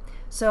valuable.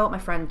 So my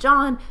friend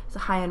John is a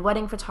high-end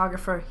wedding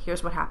photographer.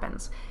 Here's what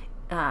happens.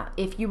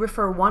 If you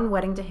refer one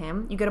wedding to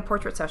him, you get a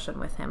portrait session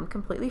with him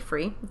completely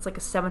free. It's like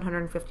a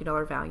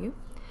 $750 value.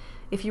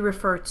 If you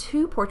refer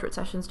 2 portrait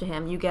sessions to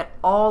him, you get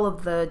all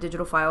of the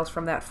digital files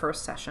from that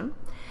first session.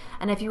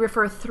 And if you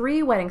refer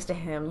 3 weddings to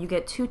him, you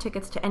get 2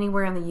 tickets to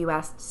anywhere in the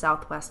U.S.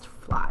 Southwest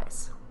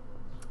flies.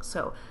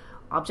 So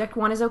object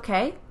 1 is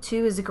okay,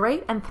 2 is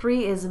great, and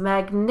 3 is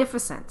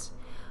magnificent.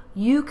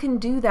 You can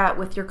do that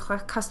with your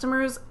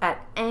customers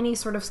at any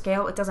sort of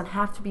scale. It doesn't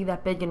have to be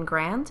that big and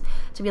grand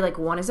to be like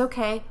 1 is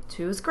okay,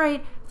 2 is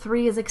great,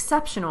 3 is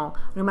exceptional,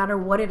 no matter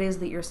what it is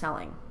that you're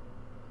selling.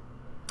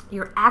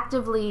 You're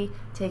actively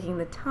taking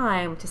the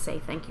time to say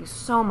thank you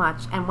so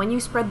much, and when you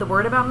spread the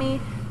word about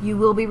me, you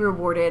will be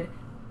rewarded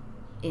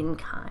in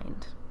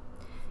kind.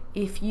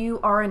 If you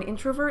are an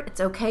introvert, it's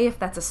okay if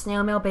that's a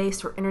snail mail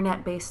based or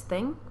internet based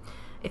thing.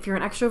 If you're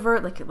an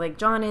extrovert, like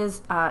John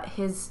is,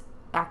 his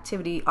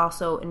activity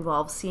also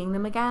involves seeing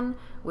them again,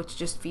 which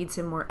just feeds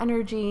him more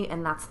energy,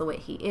 and that's the way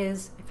he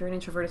is. If you're an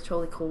introvert, it's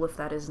totally cool if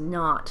that is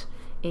not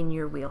in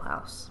your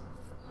wheelhouse.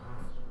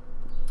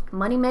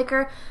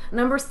 Moneymaker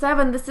number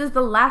 7. This is the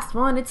last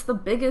one. It's the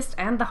biggest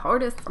and the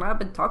hardest, and I've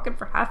been talking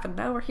for half an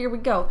hour. Here we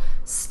go.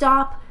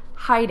 Stop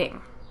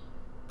hiding.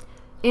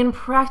 In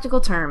practical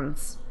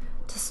terms,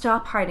 to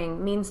stop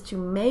hiding means to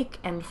make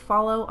and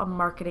follow a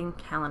marketing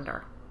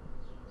calendar.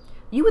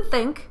 You would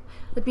think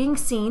that being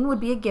seen would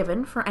be a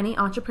given for any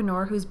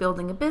entrepreneur who's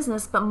building a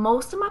business, but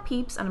most of my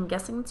peeps, and I'm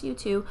guessing it's you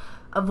too,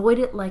 avoid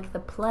it like the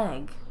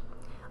plague.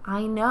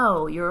 I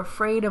know you're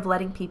afraid of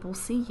letting people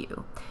see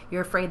you.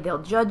 You're afraid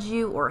they'll judge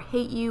you or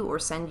hate you or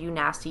send you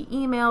nasty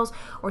emails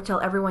or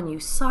tell everyone you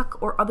suck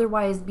or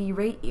otherwise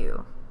berate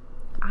you.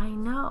 I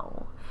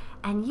know.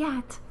 And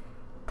yet,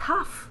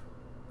 tough.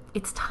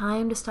 It's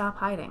time to stop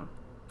hiding.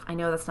 I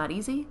know that's not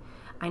easy.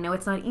 I know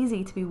it's not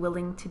easy to be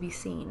willing to be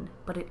seen,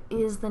 but it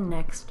is the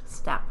next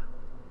step.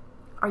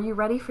 Are you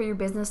ready for your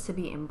business to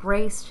be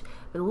embraced,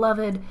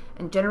 beloved,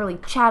 and generally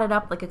chatted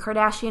up like a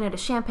Kardashian at a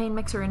champagne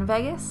mixer in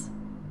Vegas?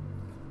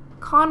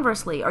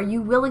 Conversely, are you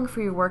willing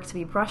for your work to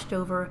be brushed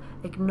over,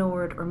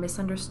 ignored, or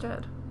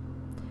misunderstood?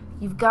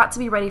 You've got to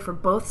be ready for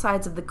both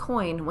sides of the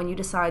coin when you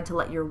decide to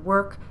let your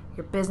work,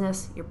 your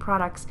business, your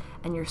products,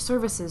 and your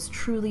services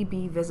truly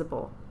be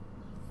visible.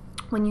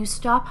 When you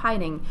stop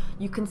hiding,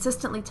 you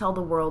consistently tell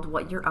the world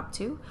what you're up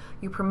to,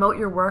 you promote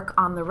your work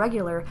on the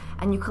regular,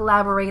 and you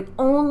collaborate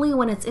only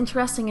when it's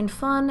interesting and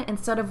fun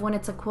instead of when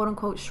it's a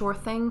quote-unquote sure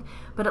thing,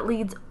 but it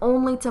leads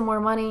only to more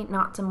money,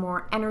 not to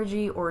more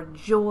energy or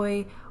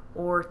joy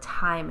or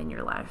time in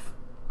your life.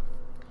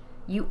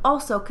 You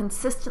also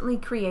consistently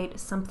create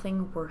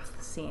something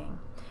worth seeing.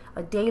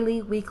 A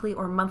daily, weekly,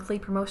 or monthly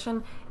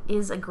promotion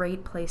is a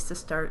great place to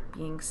start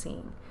being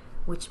seen,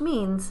 which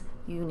means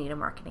you need a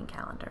marketing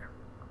calendar.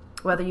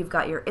 Whether you've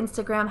got your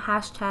Instagram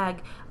hashtag,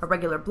 a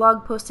regular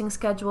blog posting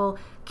schedule,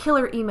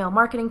 killer email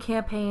marketing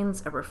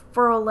campaigns, a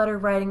referral letter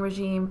writing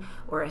regime,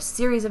 or a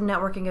series of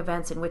networking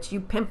events in which you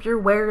pimp your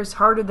wares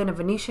harder than a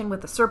Venetian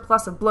with a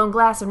surplus of blown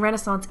glass in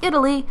Renaissance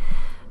Italy,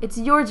 it's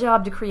your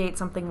job to create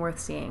something worth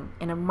seeing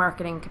in a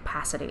marketing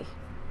capacity.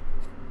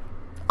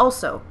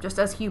 Also, just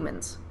as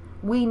humans,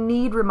 we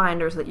need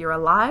reminders that you're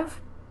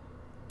alive,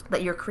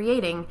 that you're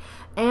creating,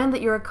 and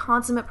that you're a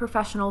consummate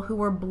professional who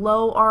will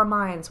blow our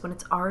minds when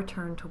it's our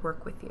turn to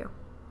work with you.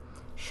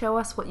 Show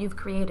us what you've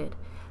created.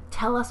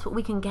 Tell us what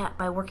we can get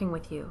by working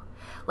with you.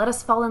 Let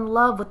us fall in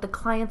love with the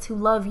clients who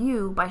love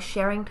you by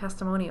sharing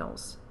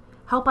testimonials.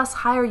 Help us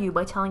hire you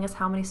by telling us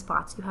how many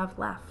spots you have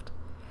left.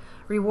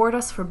 Reward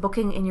us for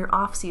booking in your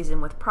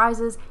off-season with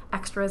prizes,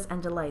 extras,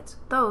 and delights.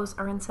 Those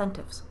are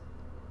incentives.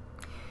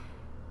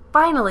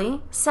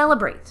 Finally,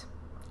 celebrate.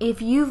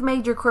 If you've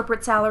made your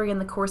corporate salary in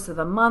the course of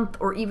a month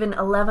or even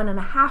 11 and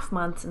a half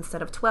months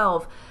instead of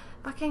 12,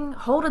 fucking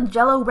hold a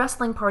Jell-O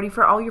wrestling party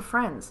for all your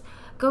friends.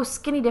 Go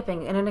skinny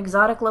dipping in an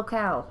exotic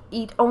locale.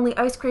 Eat only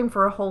ice cream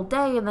for a whole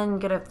day and then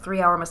get a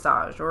 3-hour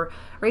massage. Or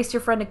race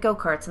your friend at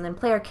go-karts and then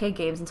play arcade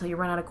games until you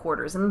run out of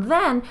quarters. And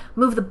then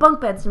move the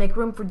bunk beds to make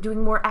room for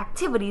doing more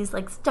activities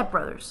like Step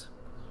Brothers.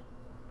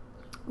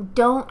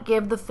 Don't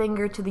give the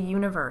finger to the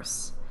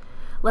universe.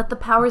 Let the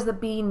powers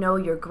that be know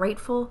you're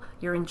grateful,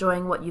 you're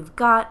enjoying what you've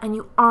got, and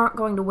you aren't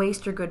going to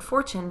waste your good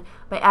fortune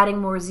by adding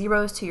more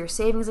zeros to your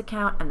savings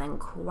account and then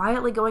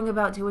quietly going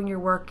about doing your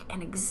work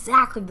in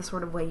exactly the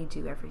sort of way you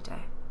do every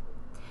day.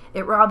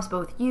 It robs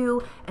both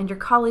you and your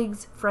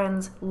colleagues,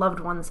 friends,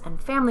 loved ones,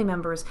 and family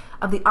members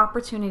of the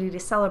opportunity to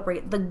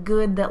celebrate the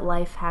good that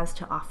life has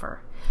to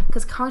offer.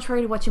 Because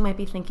contrary to what you might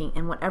be thinking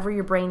and whatever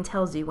your brain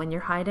tells you when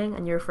you're hiding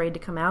and you're afraid to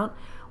come out,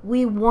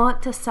 we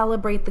want to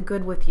celebrate the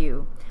good with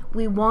you.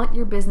 We want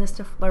your business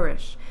to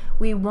flourish.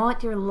 We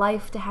want your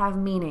life to have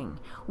meaning.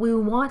 We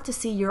want to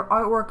see your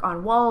artwork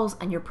on walls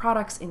and your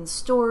products in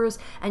stores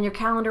and your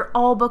calendar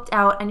all booked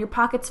out and your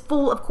pockets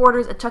full of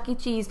quarters at Chuck E.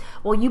 Cheese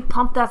while you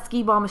pump that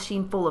skee ball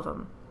machine full of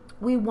them.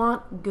 We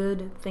want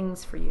good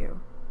things for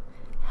you.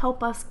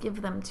 Help us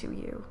give them to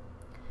you.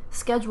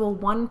 Schedule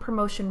one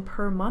promotion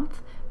per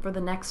month for the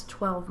next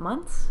 12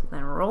 months,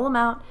 then roll them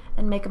out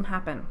and make them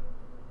happen.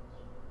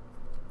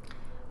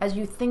 As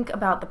you think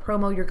about the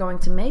promo you're going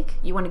to make,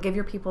 you want to give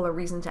your people a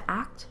reason to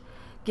act,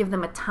 give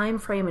them a time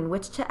frame in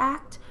which to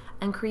act,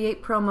 and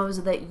create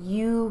promos that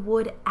you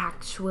would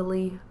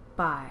actually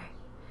buy.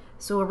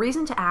 So a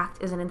reason to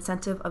act is an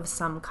incentive of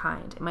some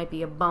kind. It might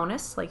be a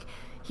bonus, like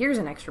here's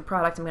an extra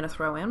product I'm going to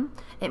throw in.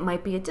 It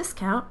might be a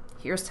discount,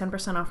 here's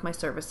 10% off my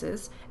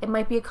services. It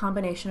might be a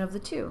combination of the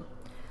two.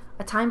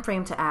 A time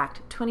frame to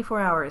act, 24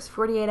 hours,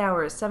 48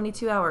 hours,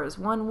 72 hours,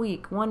 1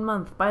 week, 1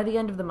 month, by the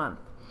end of the month.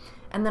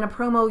 And then a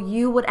promo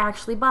you would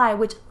actually buy,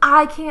 which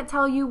I can't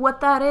tell you what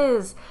that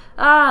is.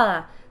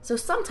 So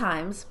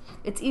sometimes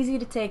it's easy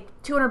to take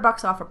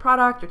 $200 off a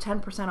product or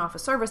 10% off a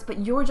service,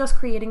 but you're just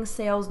creating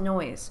sales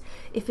noise.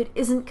 If it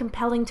isn't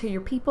compelling to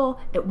your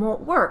people, it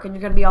won't work. And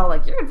you're going to be all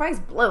like, your advice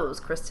blows,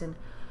 Kristen.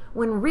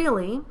 When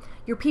really,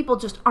 your people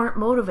just aren't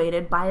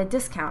motivated by a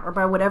discount or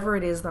by whatever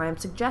it is that I'm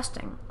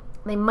suggesting.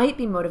 They might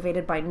be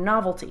motivated by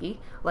novelty,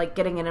 like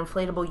getting an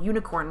inflatable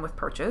unicorn with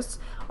purchase,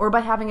 or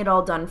by having it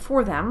all done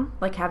for them,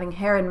 like having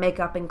hair and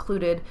makeup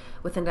included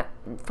with a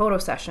photo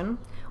session,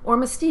 or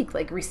mystique,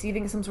 like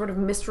receiving some sort of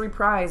mystery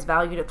prize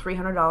valued at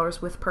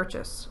 $300 with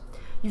purchase.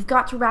 You've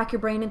got to rack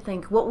your brain and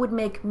think, what would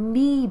make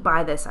me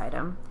buy this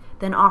item,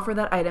 then offer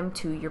that item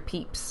to your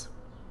peeps.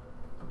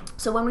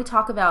 So when we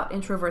talk about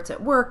introverts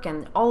at work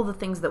and all the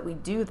things that we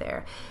do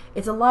there,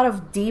 it's a lot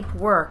of deep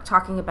work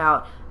talking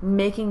about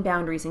making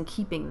boundaries and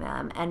keeping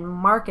them, and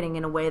marketing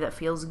in a way that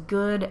feels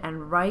good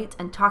and right,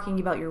 and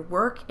talking about your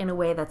work in a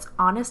way that's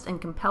honest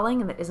and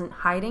compelling and that isn't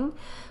hiding.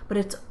 But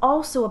it's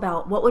also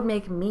about what would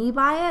make me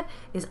buy it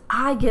is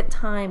I get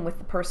time with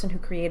the person who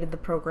created the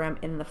program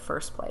in the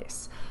first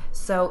place.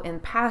 So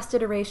in past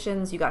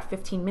iterations, you got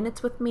 15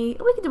 minutes with me.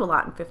 We can do a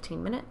lot in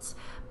 15 minutes.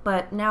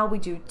 But now we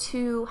do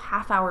 2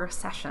 half-hour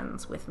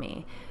sessions with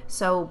me.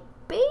 So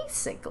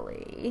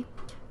basically,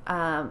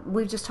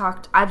 I've just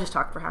talked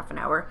for half an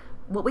hour.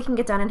 What we can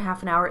get done in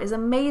half an hour is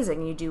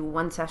amazing. You do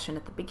one session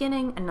at the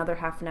beginning, another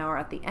half an hour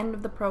at the end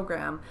of the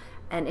program,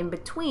 and in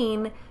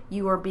between,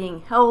 you are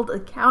being held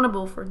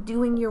accountable for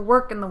doing your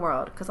work in the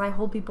world, because I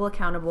hold people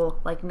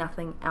accountable like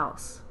nothing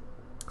else.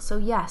 So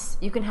yes,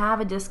 you can have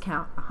a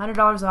discount,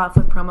 $100 off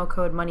with promo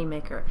code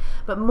Moneymaker.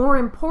 But more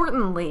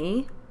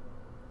importantly,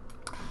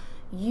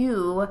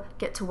 you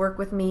get to work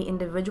with me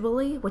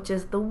individually, which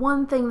is the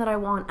one thing that I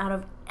want out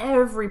of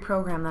every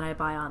program that I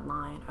buy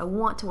online. I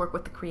want to work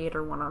with the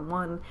creator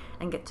one-on-one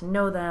and get to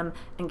know them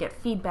and get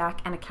feedback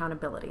and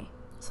accountability.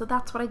 So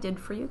that's what I did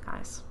for you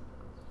guys.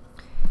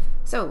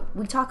 So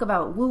we talk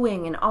about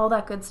wooing and all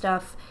that good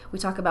stuff. We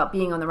talk about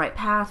being on the right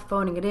path,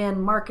 phoning it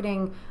in,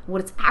 marketing, what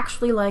it's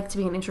actually like to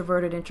be an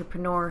introverted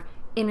entrepreneur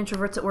in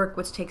Introverts at Work,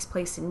 which takes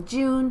place in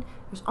June.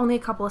 There's only a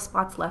couple of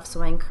spots left,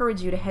 so I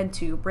encourage you to head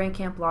to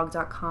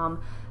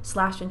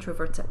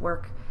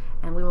braincampblog.com/introvertsatwork,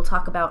 and we will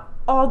talk about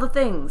all the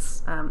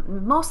things,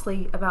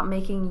 mostly about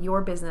making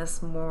your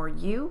business more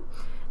you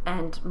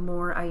and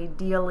more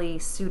ideally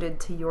suited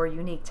to your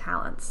unique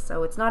talents.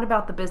 So it's not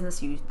about the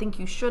business you think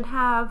you should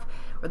have,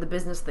 or the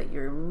business that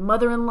your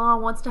mother-in-law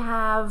wants to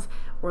have,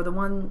 or the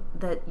one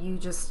that you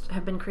just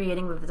have been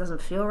creating that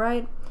doesn't feel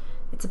right.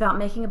 It's about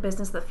making a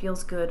business that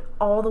feels good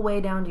all the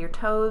way down to your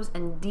toes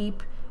and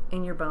deep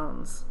in your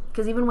bones.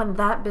 Because even when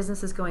that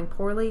business is going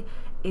poorly,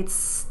 it's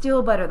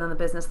still better than the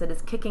business that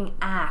is kicking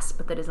ass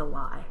but that is a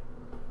lie.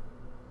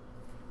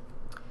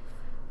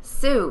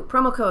 So,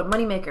 promo code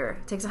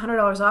Moneymaker takes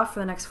 $100 off for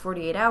the next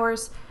 48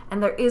 hours,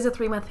 and there is a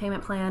 3-month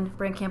payment plan,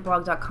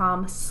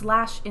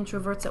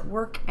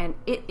 braincampblog.com/introvertsatwork, and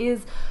it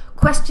is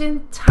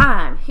question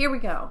time. Here we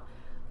go.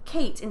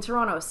 Kate in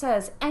Toronto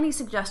says, any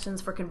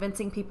suggestions for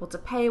convincing people to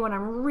pay when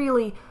I'm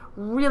really,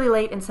 really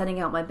late in sending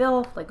out my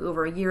bill, like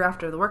over a year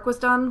after the work was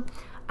done?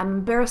 I'm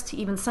embarrassed to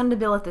even send a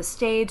bill at this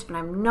stage, and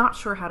I'm not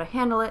sure how to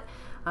handle it.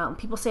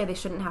 People say they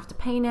shouldn't have to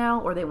pay now,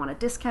 or they want a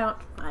discount.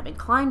 I'm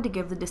inclined to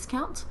give the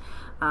discount.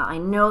 I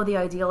know the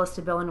ideal is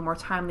to bill in a more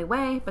timely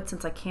way, but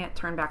since I can't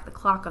turn back the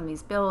clock on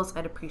these bills,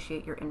 I'd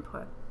appreciate your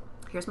input.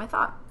 Here's my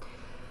thought.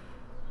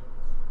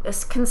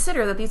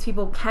 Consider that these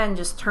people can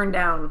just turn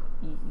down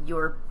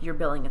your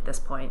billing at this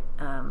point,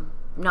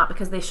 not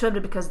because they should,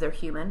 but because they're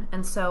human.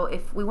 And so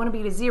if we want to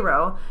be to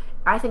zero,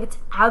 I think it's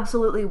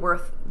absolutely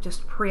worth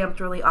just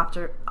preemptorily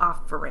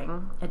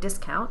offering a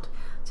discount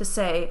to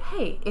say,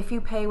 hey, if you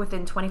pay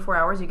within 24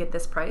 hours, you get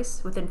this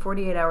price. Within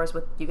 48 hours,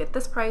 you get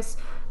this price.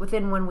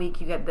 Within 1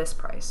 week, you get this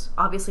price.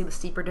 Obviously, the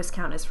steeper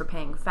discount is for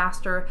paying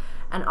faster,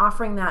 and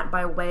offering that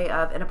by way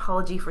of an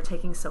apology for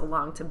taking so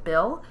long to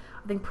bill.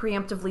 I think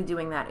preemptively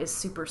doing that is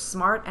super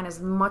smart and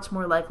is much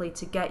more likely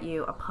to get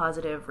you a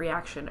positive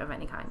reaction of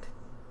any kind.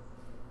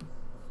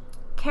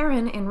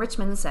 Karen in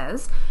Richmond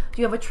says,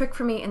 do you have a trick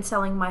for me in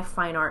selling my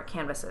fine art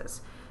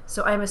canvases?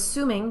 So I'm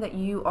assuming that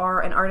you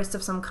are an artist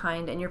of some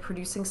kind and you're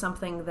producing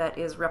something that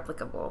is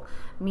replicable,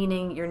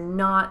 meaning you're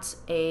not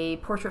a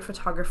portrait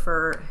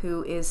photographer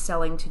who is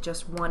selling to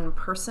just one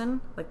person,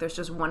 like there's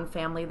just one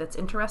family that's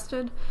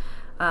interested.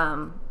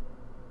 You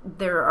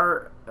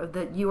are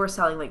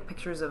selling like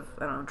pictures of,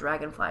 I don't know,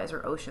 dragonflies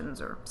or oceans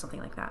or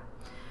something like that.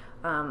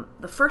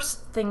 The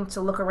first thing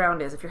to look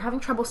around is, if you're having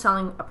trouble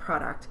selling a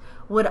product,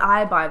 would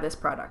I buy this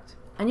product?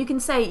 And you can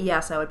say,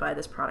 yes, I would buy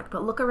this product,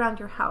 but look around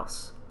your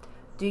house.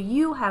 Do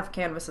you have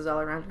canvases all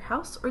around your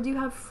house, or do you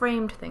have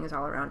framed things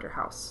all around your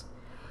house?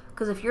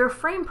 Because if you're a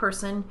frame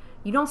person,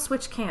 you don't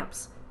switch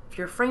camps. If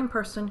you're a frame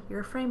person, you're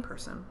a frame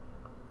person.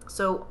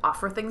 So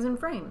offer things in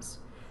frames.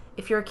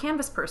 If you're a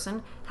canvas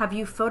person, have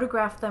you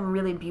photographed them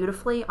really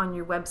beautifully on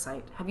your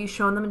website? Have you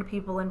shown them to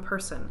people in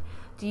person?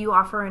 Do you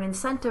offer an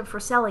incentive for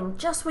selling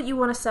just what you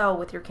want to sell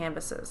with your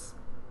canvases?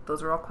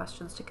 Those are all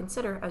questions to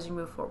consider as you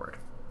move forward.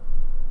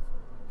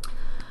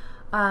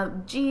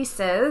 G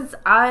says,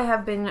 I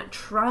have been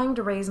trying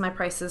to raise my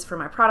prices for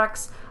my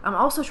products. I'm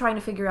also trying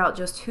to figure out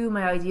just who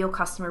my ideal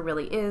customer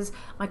really is.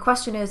 My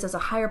question is, does a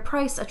higher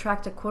price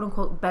attract a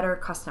quote-unquote better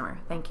customer?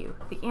 Thank you.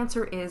 The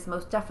answer is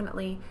most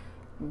definitely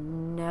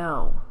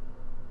no.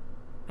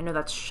 I know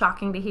that's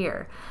shocking to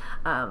hear.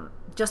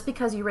 Just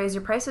because you raise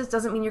your prices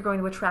doesn't mean you're going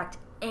to attract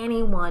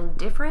anyone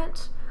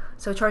different.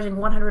 So charging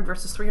 $100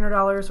 versus $300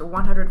 or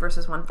 $100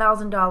 versus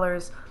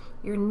 $1,000,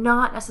 you're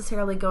not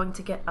necessarily going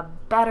to get a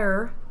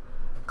better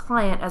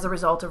client as a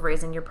result of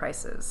raising your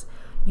prices.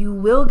 You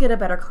will get a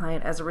better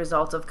client as a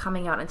result of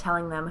coming out and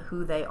telling them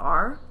who they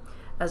are,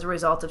 as a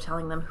result of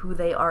telling them who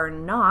they are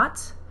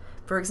not.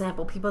 For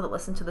example, people that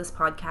listen to this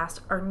podcast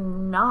are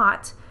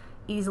not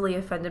easily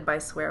offended by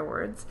swear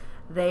words.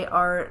 They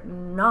are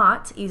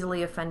not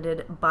easily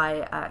offended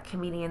by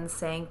comedians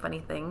saying funny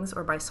things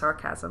or by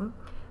sarcasm.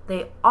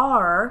 They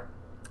are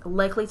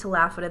likely to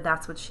laugh at a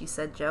 "that's what she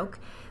said" joke.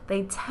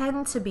 They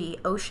tend to be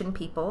ocean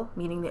people,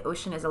 meaning the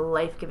ocean is a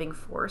life-giving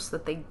force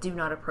that they do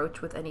not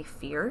approach with any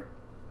fear.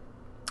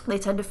 They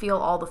tend to feel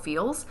all the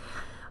feels.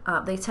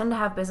 They tend to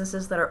have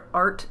businesses that are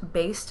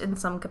art-based in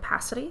some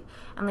capacity,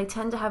 and they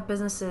tend to have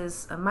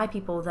businesses, my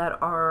people, that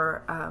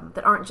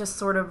aren't just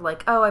sort of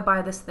like, oh, I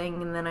buy this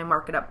thing and then I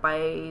mark it up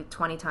by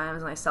 20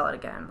 times and I sell it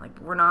again. Like,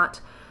 we're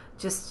not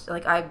just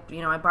like, I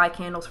buy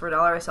candles for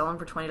 $1, I sell them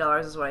for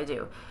 $20 is what I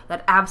do.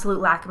 That absolute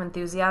lack of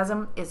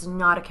enthusiasm is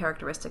not a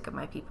characteristic of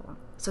my people.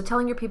 So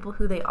telling your people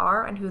who they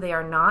are and who they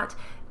are not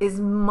is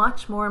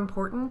much more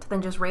important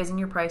than just raising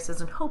your prices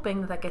and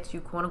hoping that gets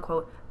you, quote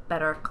unquote,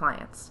 better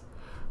clients.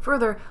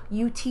 Further,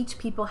 you teach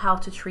people how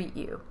to treat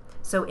you.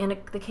 So in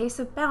the case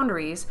of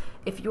boundaries,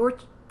 if you're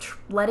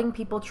letting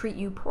people treat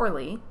you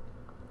poorly,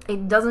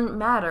 it doesn't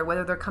matter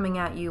whether they're coming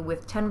at you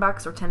with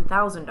 $10 or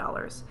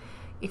 $10,000.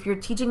 If you're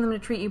teaching them to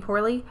treat you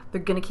poorly,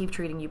 they're going to keep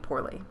treating you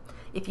poorly.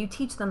 If you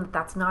teach them that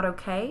that's not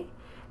okay,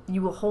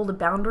 you will hold a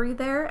boundary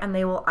there and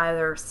they will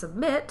either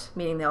submit,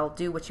 meaning they'll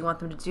do what you want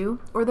them to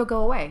do, or they'll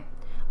go away.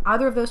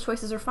 Either of those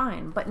choices are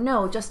fine. But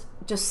no, just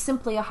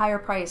simply a higher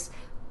price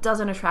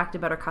doesn't attract a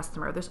better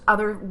customer. There's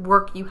other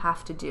work you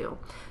have to do.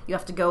 You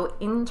have to go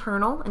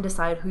internal and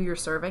decide who you're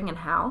serving and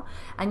how,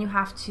 and you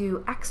have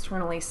to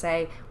externally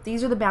say,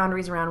 these are the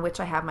boundaries around which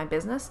I have my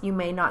business. You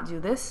may not do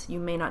this, you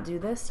may not do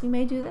this, you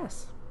may do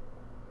this.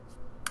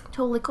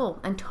 Totally cool.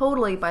 And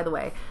totally, by the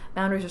way,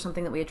 boundaries are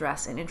something that we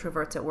address in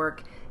Introverts at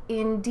Work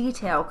in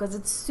detail because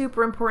it's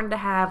super important to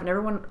have, and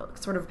everyone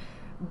sort of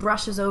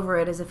brushes over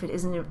it as if it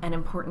isn't an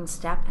important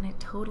step, and it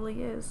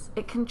totally is.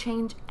 It can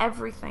change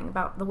everything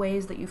about the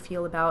ways that you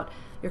feel about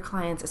your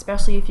clients,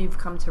 especially if you've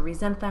come to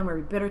resent them or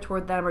be bitter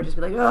toward them or just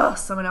be like, oh,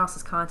 someone else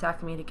is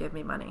contacting me to give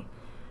me money.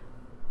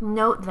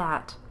 Note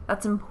that.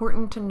 That's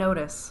important to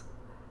notice.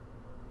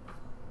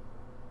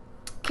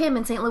 Kim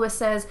in St. Louis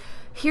says,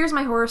 here's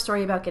my horror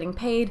story about getting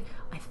paid.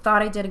 I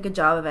thought I did a good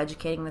job of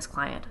educating this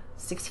client.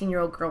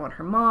 16-year-old girl and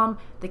her mom.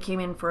 They came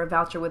in for a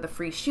voucher with a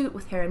free shoot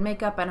with hair and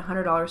makeup and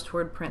 $100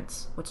 toward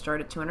prints, which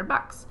started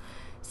 $200.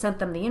 Sent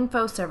them the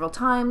info several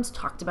times,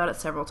 talked about it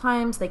several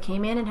times. They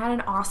came in and had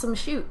an awesome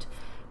shoot.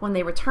 When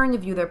they returned to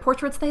view their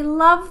portraits, they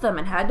loved them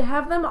and had to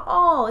have them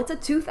all. It's a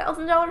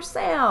 $2,000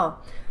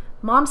 sale.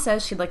 Mom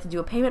says she'd like to do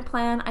a payment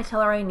plan. I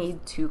tell her I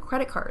need 2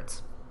 credit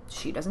cards.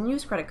 She doesn't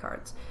use credit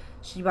cards.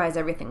 She buys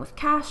everything with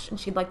cash, and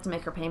she'd like to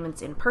make her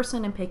payments in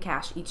person and pay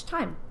cash each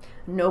time.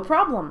 No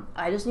problem.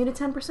 I just need a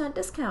 10%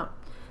 discount.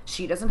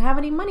 She doesn't have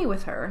any money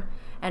with her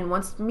and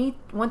wants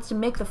to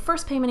make the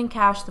first payment in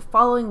cash the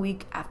following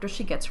week after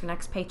she gets her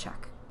next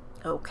paycheck.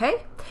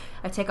 Okay.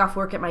 I take off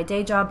work at my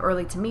day job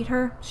early to meet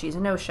her. She's a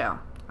no-show.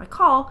 I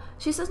call.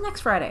 She says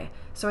next Friday.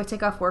 So I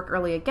take off work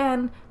early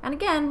again, and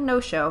again,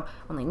 no-show,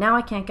 only now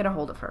I can't get a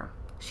hold of her.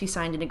 She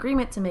signed an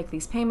agreement to make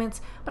these payments,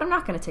 but I'm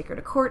not going to take her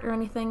to court or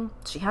anything.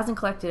 She hasn't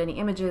collected any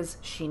images.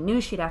 She knew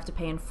she'd have to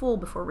pay in full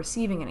before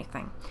receiving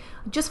anything.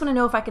 I just want to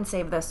know if I can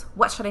save this.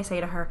 What should I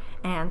say to her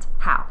and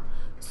how?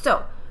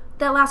 So,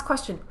 that last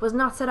question was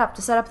not set up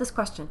to set up this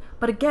question.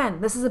 But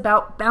again, this is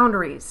about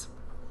boundaries.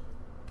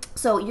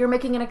 So you're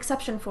making an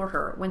exception for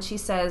her when she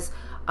says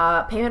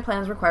payment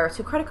plans require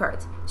 2 credit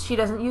cards. She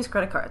doesn't use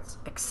credit cards.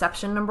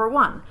 Exception number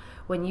 1.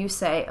 When you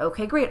say,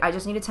 okay, great, I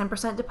just need a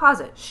 10%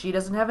 deposit. She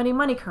doesn't have any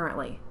money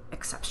currently.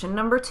 Exception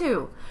number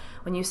 2.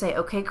 When you say,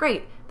 okay,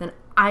 great, then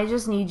I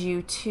just need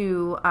you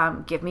to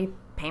give me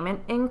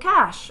payment in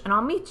cash and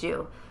I'll meet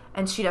you.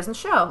 And she doesn't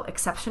show.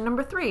 Exception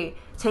number 3.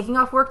 Taking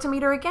off work to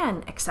meet her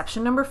again.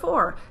 Exception number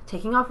 4.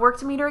 Taking off work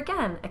to meet her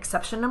again.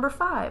 Exception number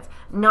 5.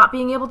 Not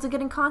being able to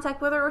get in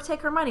contact with her or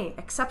take her money.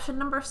 Exception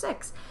number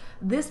 6.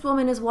 This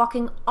woman is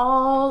walking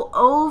all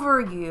over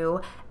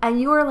you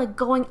and you are like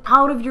going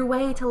out of your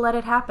way to let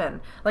it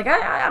happen. Like,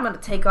 I'm going to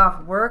take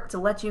off work to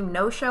let you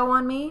no-show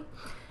on me.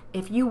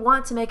 If you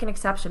want to make an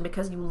exception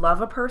because you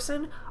love a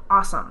person,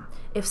 awesome.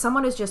 If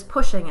someone is just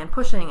pushing and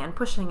pushing and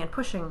pushing and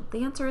pushing,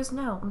 the answer is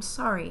no. I'm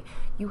sorry.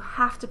 You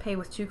have to pay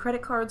with 2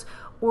 credit cards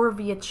or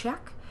via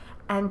check,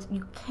 and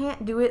you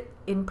can't do it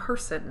in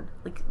person.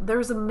 Like,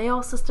 there's a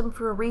mail system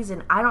for a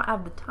reason. I don't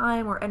have the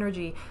time or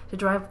energy to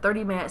drive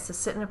 30 minutes to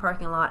sit in a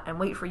parking lot and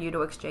wait for you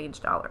to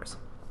exchange dollars.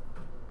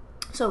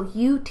 So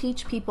you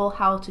teach people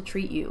how to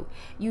treat you.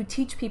 You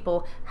teach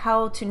people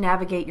how to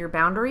navigate your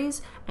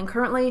boundaries, and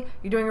currently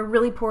you're doing a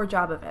really poor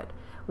job of it,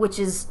 which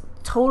is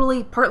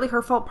totally partly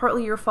her fault,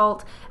 partly your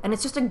fault, and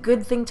it's just a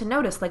good thing to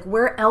notice. Like,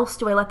 where else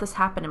do I let this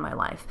happen in my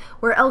life?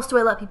 Where else do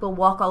I let people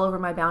walk all over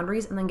my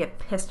boundaries and then get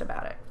pissed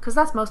about it? Because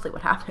that's mostly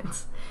what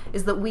happens,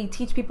 is that we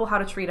teach people how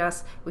to treat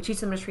us, we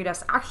teach them to treat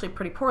us actually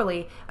pretty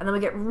poorly, and then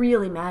we get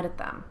really mad at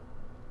them.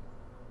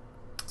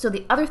 So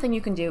the other thing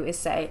you can do is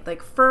say,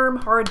 like, firm,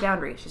 hard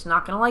boundary. She's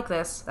not going to like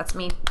this. That's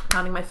me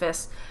pounding my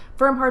fist.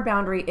 Firm, hard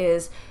boundary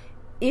is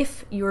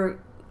if your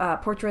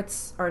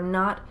portraits are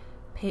not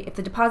paid, if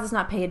the deposit's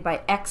not paid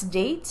by X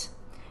date,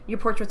 your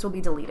portraits will be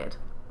deleted.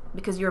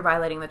 because you're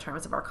violating the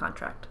terms of our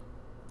contract.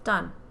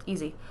 Done.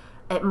 Easy.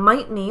 It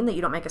might mean that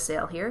you don't make a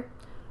sale here,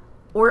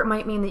 or it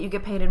might mean that you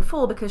get paid in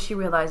full because she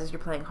realizes you're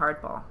playing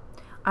hardball.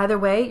 Either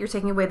way, you're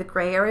taking away the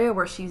gray area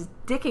where she's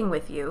dicking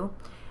with you,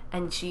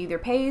 and she either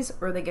pays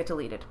or they get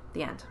deleted.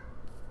 The end.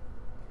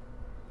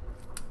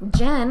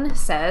 Jen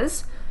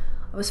says,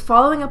 I was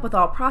following up with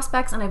all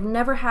prospects and I've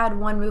never had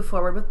one move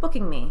forward with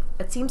booking me.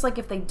 It seems like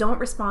if they don't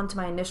respond to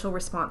my initial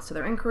response to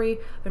their inquiry,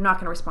 they're not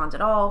going to respond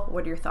at all.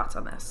 What are your thoughts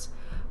on this?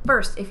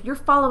 First, if you're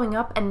following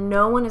up and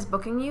no one is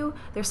booking you,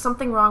 there's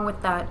something wrong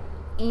with that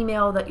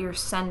email that you're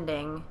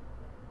sending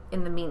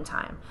in the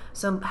meantime.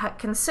 So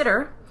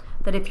consider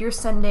that if you're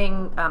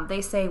sending,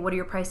 they say, what are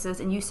your prices?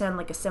 And you send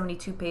like a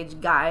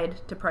 72-page guide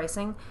to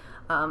pricing,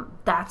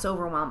 that's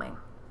overwhelming.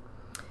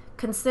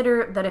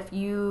 Consider that if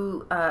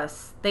you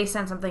they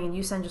send something and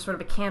you send just sort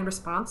of a canned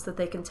response that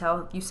they can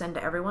tell you send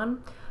to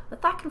everyone,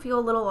 that can feel a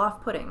little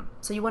off-putting.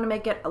 So you want to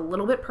make it a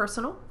little bit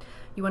personal.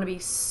 You want to be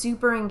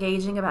super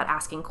engaging about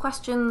asking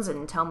questions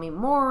and tell me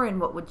more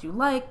and what would you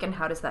like and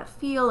how does that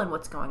feel and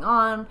what's going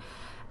on.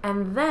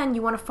 And then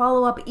you want to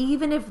follow up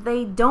even if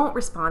they don't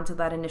respond to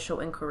that initial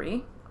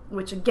inquiry,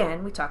 which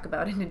again, we talk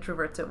about in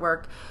Introverts at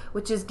Work,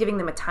 which is giving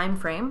them a time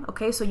frame.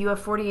 Okay, so you have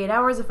 48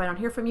 hours. If I don't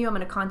hear from you, I'm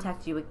going to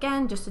contact you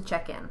again just to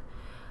check in.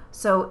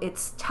 So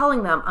it's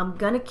telling them, I'm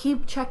going to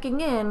keep checking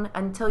in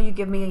until you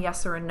give me a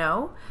yes or a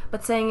no,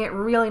 but saying it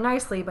really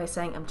nicely by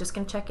saying, I'm just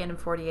going to check in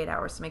 48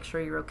 hours to make sure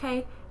you're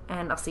okay,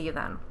 and I'll see you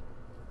then.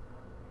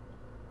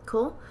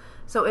 Cool?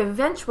 So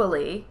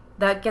eventually,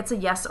 that gets a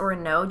yes or a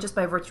no just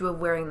by virtue of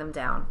wearing them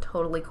down.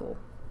 Totally cool.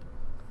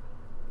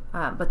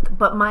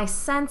 But my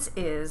sense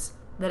is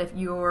that if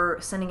you're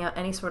sending out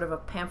any sort of a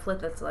pamphlet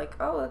that's like,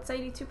 oh, that's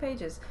 82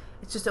 pages,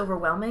 it's just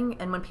overwhelming,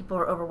 and when people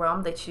are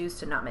overwhelmed, they choose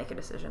to not make a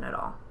decision at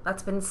all.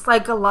 That's been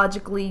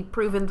psychologically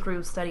proven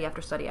through study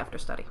after study after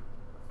study.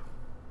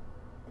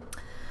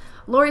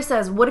 Lori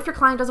says, what if your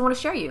client doesn't want to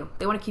share you?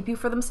 They want to keep you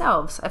for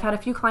themselves. I've had a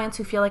few clients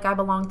who feel like I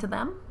belong to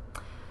them.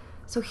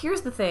 So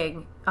here's the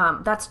thing.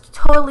 That's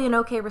totally an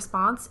okay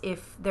response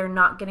if they're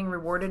not getting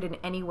rewarded in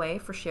any way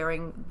for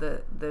sharing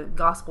the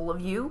gospel of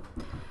you.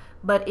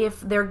 But if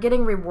they're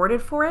getting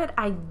rewarded for it,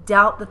 I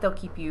doubt that they'll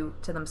keep you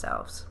to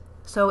themselves.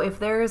 So if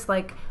there's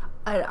like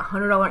a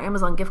 $100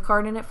 Amazon gift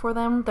card in it for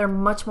them, they're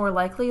much more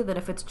likely than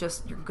if it's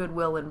just your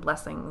goodwill and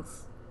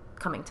blessings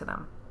coming to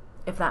them,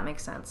 if that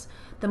makes sense.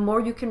 The more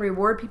you can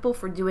reward people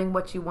for doing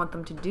what you want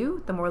them to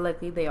do, the more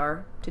likely they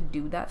are to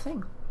do that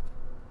thing.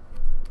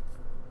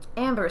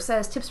 Amber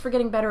says, tips for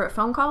getting better at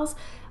phone calls.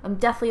 I'm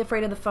deathly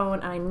afraid of the phone,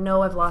 and I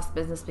know I've lost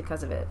business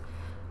because of it.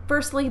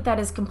 Firstly, that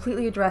is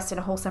completely addressed in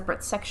a whole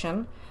separate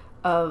section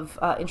of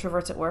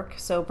Introverts at Work.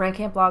 So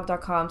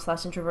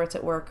brandcampblog.com/introverts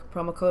at work,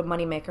 promo code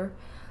moneymaker.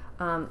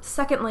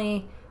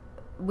 Secondly,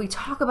 we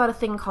talk about a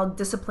thing called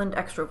disciplined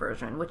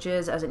extroversion, which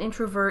is, as an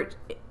introvert,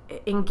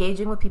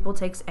 engaging with people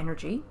takes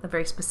energy, a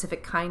very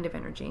specific kind of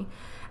energy.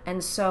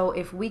 And so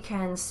if we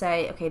can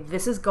say, okay,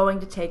 this is going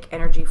to take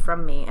energy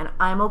from me, and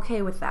I'm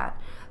okay with that.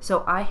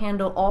 So I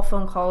handle all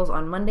phone calls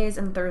on Mondays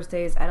and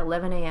Thursdays at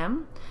 11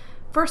 a.m.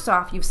 First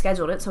off, you've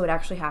scheduled it so it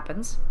actually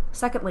happens.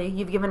 Secondly,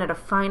 you've given it a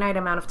finite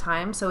amount of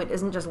time so it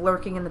isn't just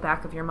lurking in the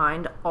back of your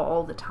mind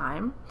all the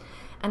time.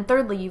 And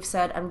thirdly, you've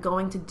said, I'm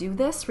going to do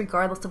this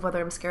regardless of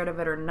whether I'm scared of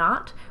it or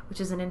not,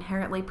 which is an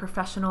inherently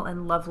professional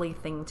and lovely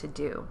thing to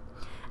do.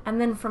 And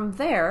then from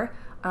there,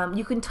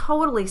 you can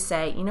totally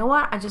say, you know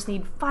what, I just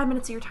need 5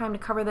 minutes of your time to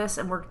cover this,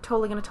 and we're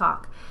totally going to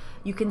talk.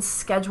 You can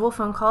schedule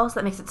phone calls.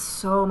 That makes it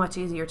so much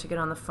easier to get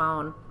on the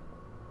phone.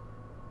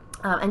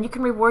 And you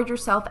can reward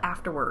yourself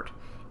afterward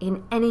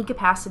in any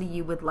capacity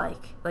you would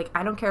like. Like,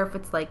 I don't care if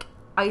it's like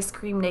ice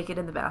cream naked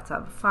in the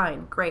bathtub.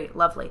 Fine, great,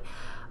 lovely.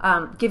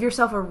 Give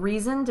yourself a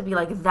reason to be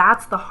like,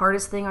 that's the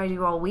hardest thing I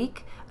do all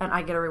week, and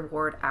I get a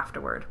reward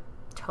afterward.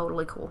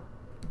 Totally cool.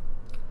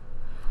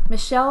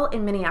 Michelle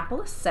in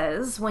Minneapolis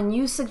says, when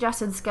you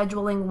suggested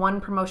scheduling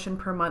one promotion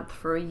per month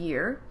for a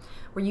year,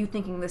 were you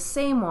thinking the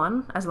same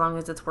one, as long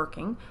as it's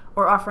working,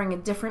 or offering a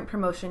different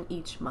promotion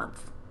each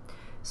month?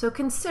 So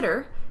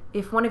consider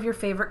if one of your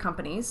favorite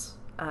companies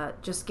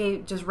just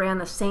ran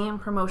the same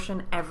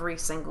promotion every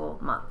single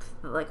month.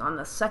 Like on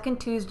the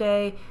second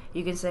Tuesday,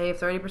 you can save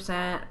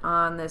 30%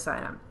 on this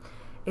item.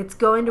 It's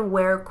going to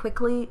wear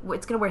quickly.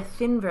 It's going to wear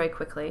thin very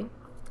quickly,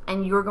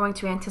 and you're going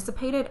to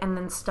anticipate it and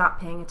then stop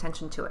paying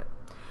attention to it.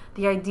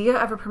 The idea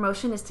of a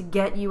promotion is to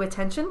get you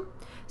attention,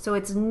 so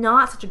it's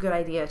not such a good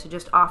idea to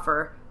just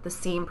offer the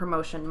same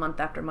promotion month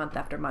after month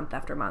after month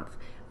after month.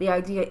 The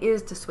idea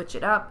is to switch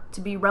it up, to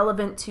be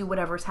relevant to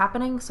whatever's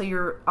happening, so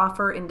your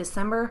offer in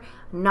December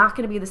not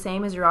going to be the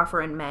same as your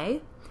offer in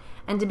May,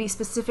 and to be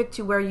specific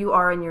to where you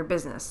are in your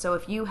business. So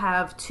if you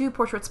have 2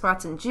 portrait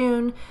spots in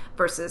June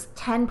versus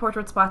 10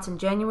 portrait spots in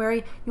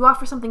January, you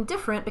offer something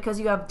different because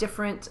you have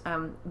different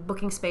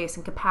booking space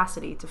and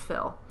capacity to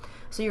fill.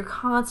 So you're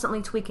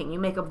constantly tweaking. You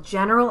make a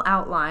general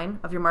outline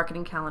of your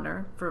marketing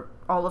calendar for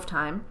all of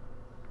time,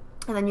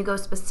 And then you go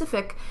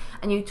specific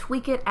and you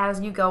tweak it as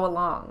you go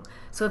along.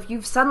 So if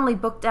you've suddenly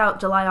booked out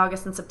July,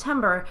 August, and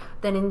September,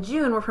 then in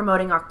June we're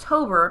promoting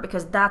October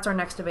because that's our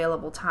next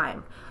available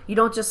time. You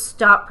don't just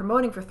stop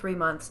promoting for 3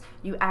 months.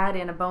 You add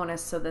in a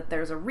bonus so that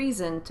there's a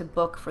reason to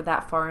book for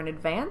that far in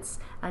advance,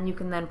 and you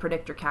can then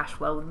predict your cash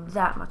flow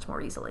that much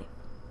more easily.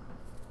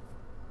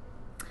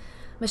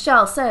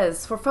 Michelle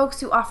says, for folks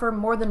who offer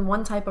more than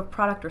one type of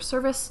product or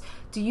service,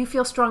 do you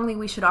feel strongly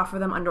we should offer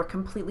them under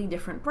completely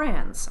different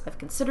brands? I've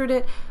considered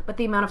it, but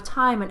the amount of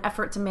time and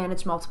effort to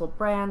manage multiple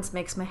brands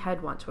makes my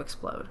head want to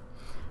explode.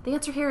 The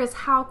answer here is,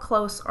 how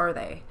close are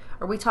they?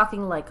 Are we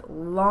talking like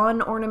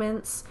lawn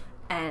ornaments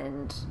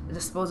and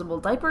disposable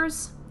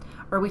diapers?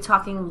 Or are we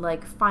talking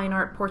like fine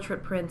art,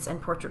 portrait prints,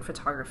 and portrait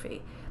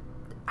photography?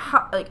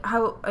 How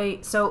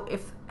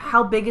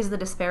big is the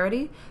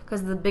disparity?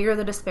 Because the bigger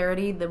the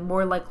disparity, the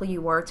more likely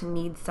you are to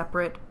need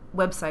separate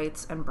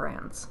websites and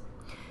brands.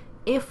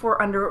 If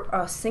we're under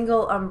a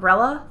single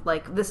umbrella,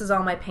 like this is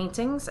all my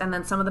paintings, and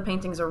then some of the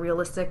paintings are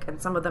realistic,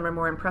 and some of them are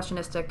more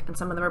impressionistic, and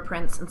some of them are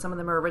prints, and some of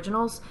them are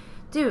originals,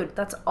 dude,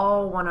 that's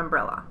all one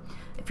umbrella.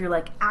 If you're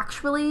like,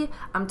 actually,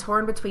 I'm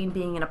torn between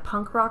being in a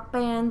punk rock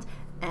band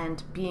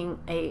and being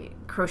a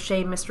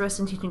crochet mistress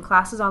and teaching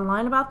classes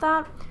online about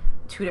that,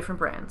 2 different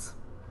brands.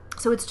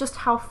 So it's just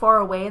how far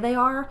away they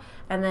are,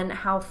 and then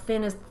how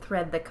thin is the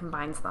thread that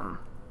combines them.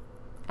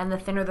 And the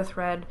thinner the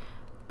thread,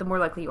 the more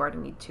likely you are to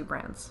need 2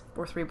 brands,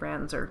 or 3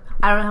 brands, or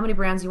I don't know how many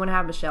brands you want to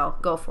have, Michelle.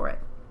 Go for it.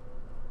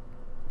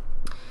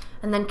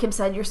 And then Kim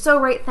said, you're so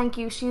right, thank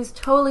you. She's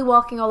totally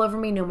walking all over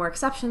me, no more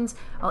exceptions.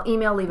 I'll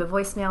email, leave a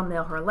voicemail,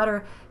 mail her a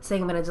letter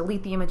saying I'm going to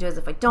delete the images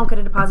if I don't get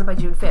a deposit by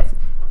June 5th.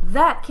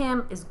 That,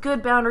 Kim, is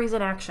good boundaries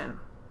in action.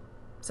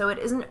 So it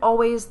isn't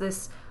always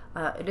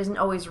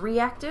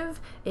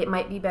reactive. It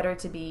might be better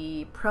to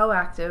be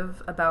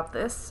proactive about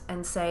this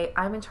and say,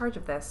 I'm in charge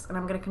of this, and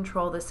I'm going to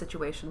control this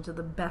situation to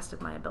the best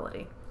of my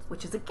ability,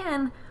 which is,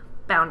 again,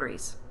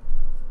 boundaries.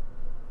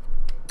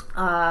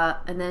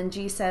 And then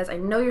G says, I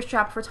know you're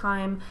strapped for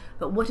time,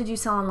 but what did you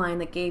sell online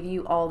that gave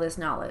you all this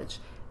knowledge?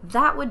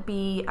 That would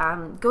be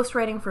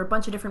ghostwriting for a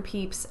bunch of different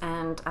peeps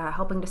and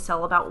helping to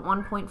sell about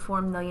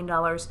 $1.4 million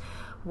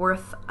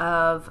worth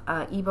of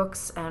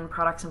ebooks and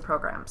products and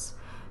programs.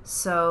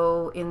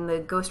 So in the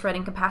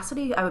ghostwriting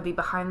capacity, I would be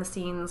behind the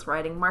scenes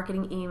writing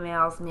marketing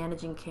emails,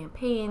 managing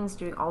campaigns,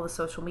 doing all the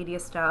social media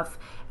stuff,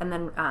 and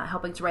then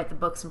helping to write the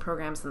books and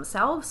programs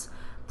themselves.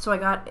 So I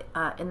got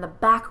in the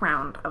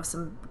background of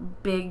some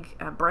big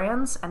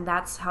brands, and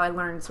that's how I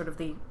learned sort of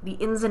the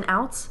ins and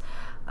outs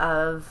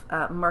of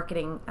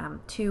marketing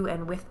to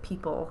and with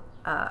people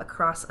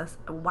across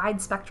a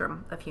wide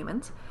spectrum of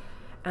humans.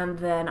 And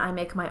then I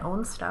make my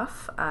own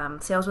stuff.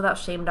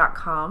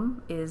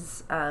 SalesWithoutShame.com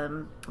is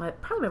probably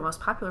my most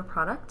popular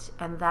product,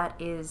 and that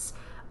is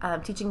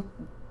teaching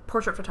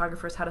portrait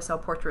photographers how to sell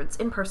portraits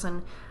in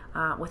person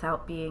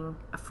without being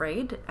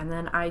afraid. And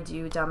then I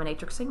do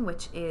dominatrixing,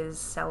 which is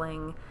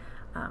selling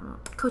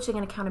coaching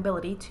and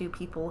accountability to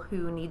people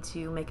who need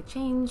to make a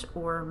change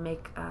or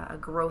make a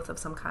growth of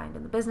some kind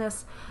in the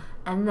business.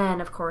 And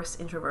then, of course,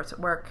 Introverts at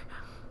Work.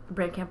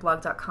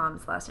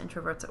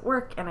 brandcampblog.com/introverts at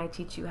work, and I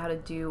teach you how to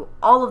do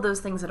all of those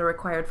things that are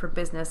required for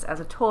business as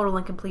a total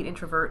and complete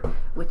introvert,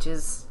 which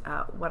is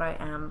what I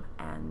am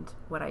and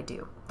what I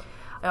do.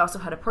 I also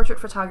had a portrait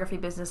photography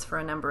business for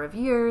a number of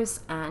years,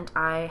 and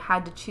I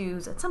had to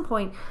choose at some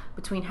point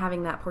between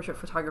having that portrait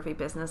photography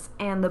business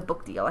and the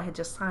book deal I had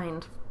just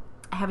signed.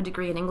 I have a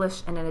degree in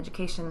English and in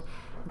education,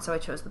 and so I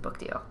chose the book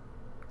deal.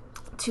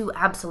 To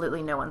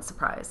absolutely no one's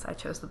surprise, I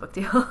chose the book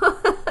deal.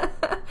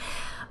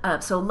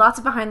 So lots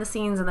of behind the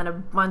scenes, and then a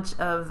bunch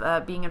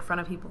of being in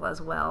front of people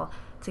as well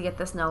to get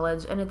this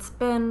knowledge. And it's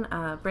been,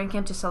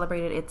 Brandcamp just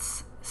celebrated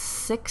its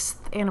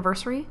 6th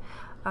anniversary,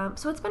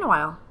 so it's been a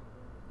while,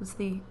 is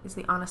the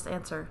honest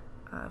answer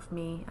of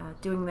me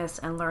doing this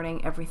and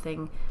learning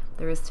everything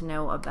there is to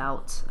know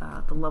about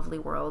the lovely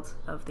world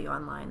of the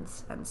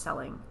onlines and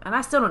selling. And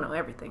I still don't know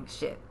everything,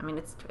 shit. I mean,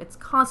 it's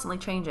constantly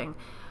changing,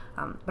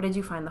 but I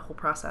do find the whole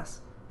process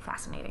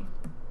fascinating.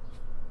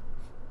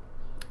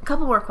 A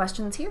couple more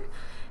questions here.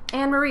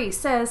 Anne-Marie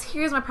says,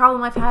 here's my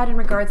problem I've had in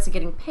regards to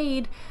getting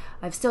paid.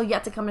 I've still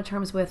yet to come to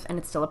terms with, and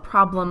it's still a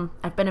problem.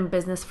 I've been in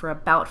business for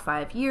about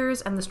 5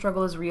 years, and the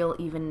struggle is real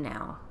even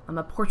now. I'm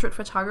a portrait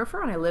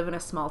photographer, and I live in a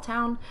small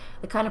town,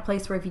 the kind of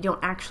place where if you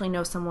don't actually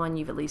know someone,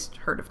 you've at least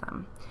heard of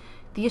them.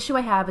 The issue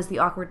I have is the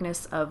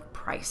awkwardness of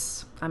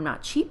price. I'm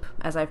not cheap,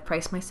 as I've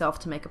priced myself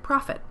to make a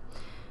profit.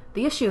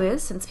 The issue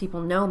is, since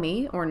people know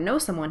me, or know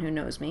someone who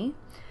knows me,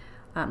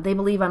 they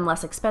believe I'm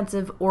less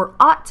expensive, or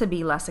ought to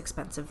be less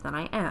expensive than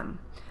I am.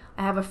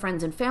 I have a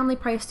friends and family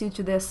price due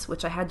to this,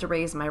 which I had to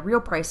raise my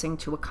real pricing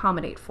to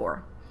accommodate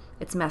for.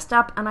 It's messed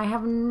up, and I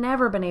have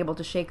never been able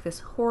to shake this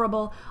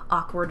horrible,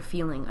 awkward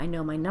feeling. I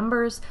know my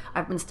numbers.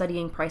 I've been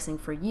studying pricing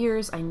for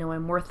years. I know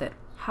I'm worth it.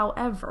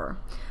 However,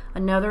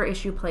 another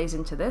issue plays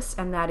into this,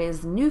 and that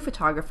is new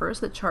photographers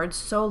that charge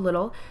so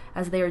little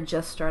as they are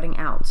just starting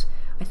out.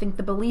 I think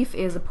the belief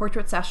is a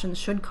portrait session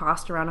should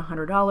cost around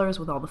 $100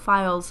 with all the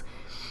files.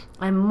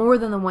 I'm more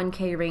than the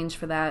 1K range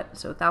for that,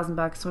 so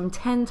 $1,000. So I'm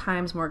 10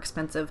 times more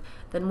expensive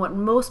than what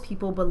most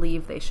people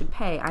believe they should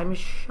pay. I'm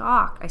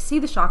shocked. I see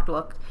the shocked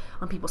look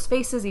on people's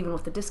faces, even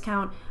with the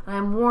discount, and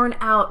I'm worn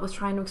out with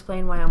trying to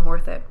explain why I'm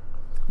worth it.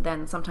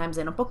 Then sometimes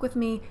in a book with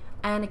me,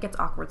 and it gets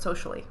awkward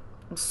socially.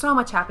 I'm so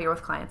much happier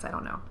with clients I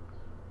don't know.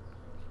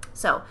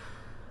 So,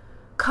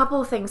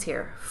 couple of things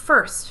here.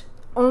 First,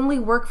 only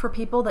work for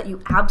people that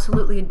you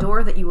absolutely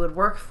adore that you would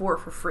work for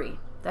free.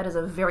 That is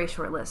a very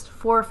short list.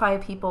 4 or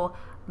 5 people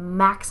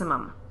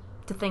maximum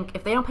to think,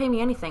 if they don't pay me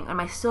anything, am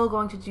I still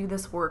going to do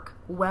this work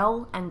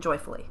well and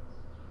joyfully?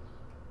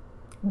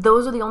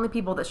 Those are the only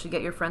people that should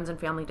get your friends and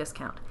family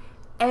discount.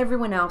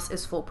 Everyone else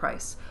is full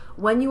price.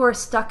 When you are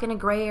stuck in a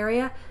gray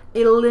area,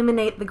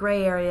 eliminate the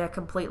gray area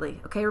completely.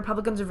 Okay,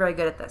 Republicans are very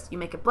good at this. You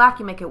make it black,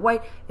 you make it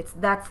white.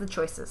 That's the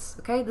choices.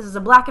 Okay, this is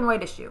a black and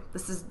white issue.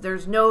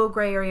 There's no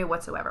gray area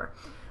whatsoever.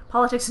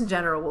 Politics in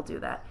general will do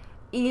that.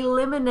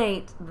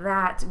 Eliminate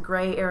that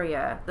gray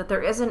area. That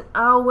there isn't,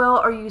 oh well,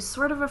 are you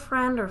sort of a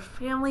friend or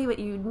family, but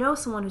you know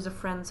someone who's a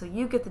friend, so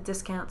you get the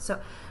discount. So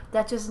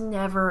that just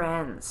never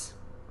ends.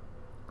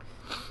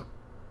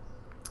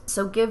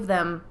 So give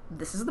them,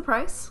 this is the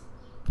price.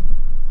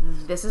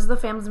 This is the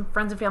friends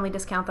and family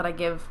discount that I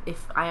give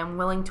if I am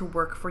willing to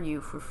work for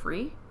you for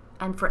free.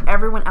 And for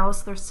everyone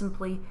else, there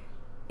simply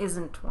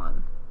isn't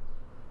one.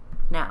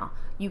 Now,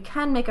 you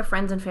can make a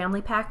friends and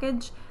family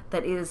package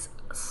that is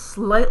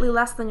slightly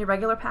less than your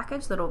regular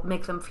package that'll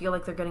make them feel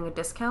like they're getting a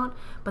discount,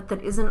 but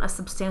that isn't a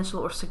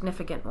substantial or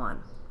significant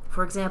one.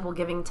 For example,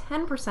 giving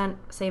 10%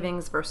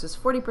 savings versus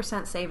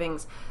 40%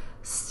 savings,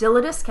 still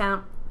a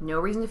discount, no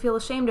reason to feel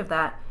ashamed of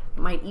that. It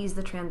might ease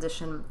the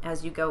transition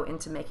as you go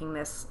into making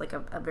this like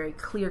a very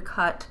clear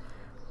cut,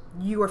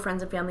 you are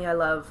friends and family I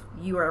love,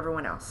 you are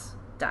everyone else.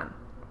 Done.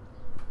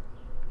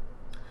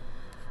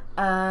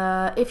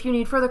 If you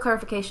need further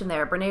clarification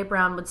there, Brene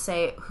Brown would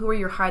say, who are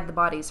your hide the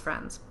bodies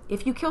friends?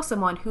 If you kill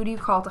someone, who do you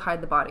call to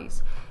hide the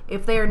bodies?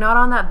 If they are not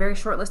on that very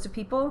short list of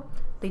people,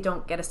 they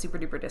don't get a super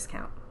duper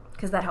discount,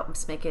 because that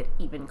helps make it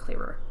even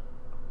clearer.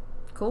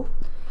 Cool?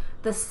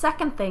 The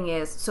second thing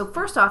is, so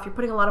first off, you're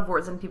putting a lot of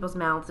words in people's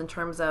mouths in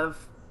terms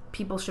of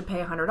people should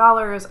pay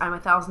 $100, I'm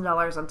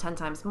 $1,000, I'm 10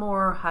 times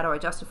more, how do I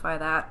justify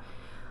that?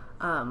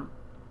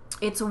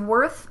 It's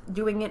worth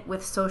doing it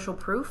with social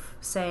proof,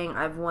 saying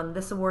I've won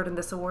this award and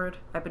this award,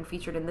 I've been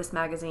featured in this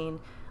magazine,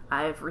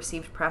 I've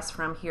received press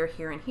from here,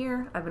 here, and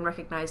here, I've been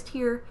recognized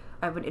here,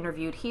 I've been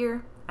interviewed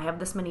here, I have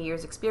this many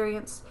years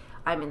experience,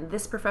 I'm in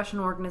this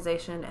professional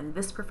organization and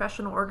this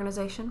professional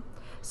organization.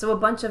 So a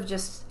bunch of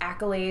just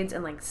accolades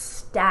and like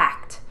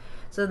stacked,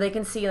 so they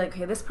can see like,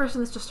 okay, this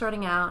person is just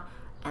starting out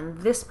and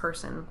this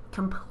person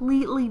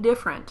completely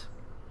different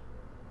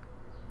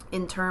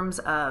in terms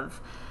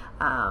of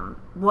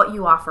what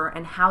you offer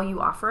and how you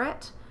offer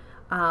it.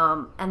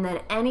 And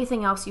then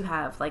anything else you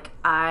have, like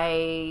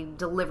I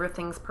deliver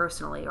things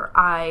personally, or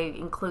I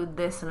include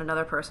this and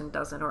another person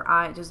doesn't, or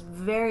I just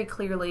very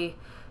clearly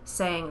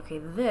saying, okay,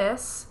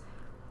 this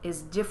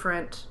is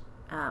different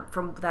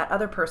from that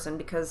other person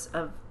because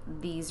of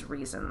these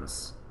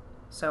reasons.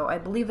 So I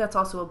believe that's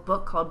also a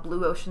book called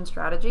Blue Ocean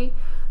Strategy.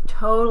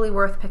 Totally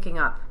worth picking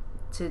up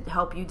to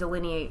help you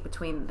delineate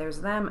between there's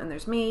them and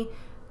there's me.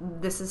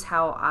 This is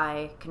how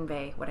I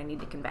convey what I need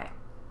to convey.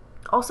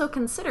 Also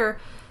consider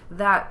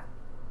that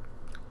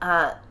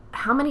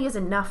how many is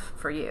enough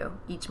for you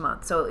each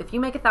month. So if you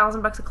make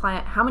 $1,000 a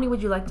client, how many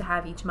would you like to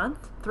have each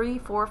month? 3,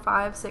 4,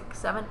 5, 6,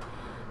 7?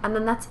 And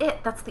then that's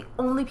it. That's the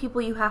only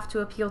people you have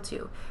to appeal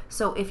to.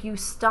 So if you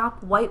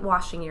stop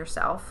whitewashing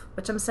yourself,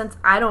 which in a sense,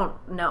 I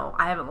don't know.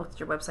 I haven't looked at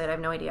your website. I have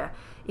no idea.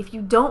 If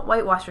you don't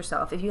whitewash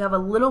yourself, if you have a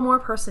little more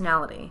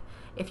personality,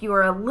 if you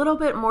are a little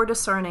bit more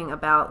discerning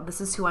about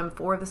this is who I'm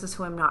for, this is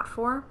who I'm not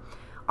for,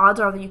 odds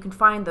are that you can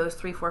find those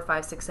 3, 4,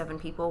 5, 6, 7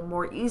 people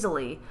more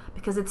easily,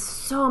 because it's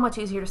so much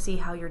easier to see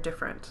how you're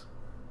different.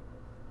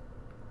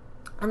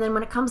 And then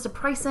when it comes to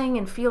pricing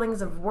and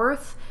feelings of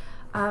worth,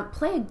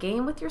 play a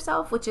game with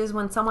yourself, which is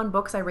when someone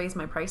books, I raise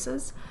my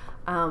prices,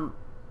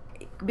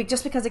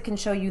 just because it can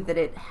show you that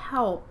it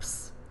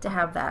helps to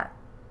have that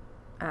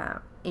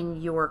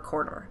in your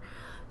corner.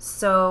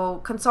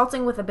 So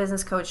consulting with a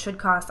business coach should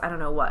cost, I don't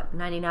know what,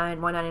 $99,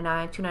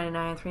 $199,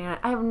 $299, $399.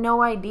 I have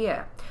no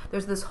idea.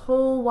 There's this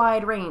whole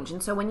wide range.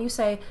 And so when you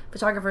say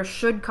photographers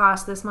should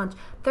cost this much,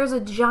 there's a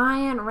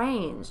giant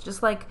range.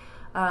 Just like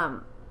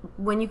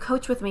when you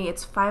coach with me,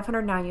 it's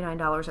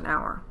 $599 an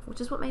hour,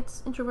 which is what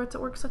makes Introverts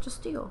at Work such a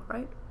steal,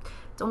 right?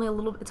 It's only,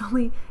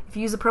 if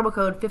you use the promo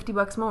code,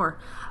 $50 more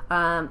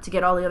to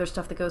get all the other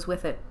stuff that goes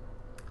with it.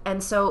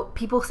 And so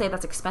people say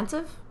that's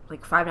expensive,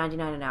 like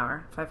 $599 an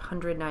hour,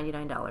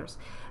 $599.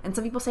 And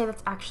some people say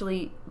that's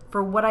actually,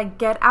 for what I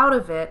get out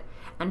of it,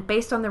 and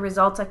based on the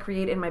results I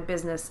create in my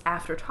business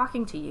after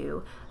talking to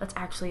you, that's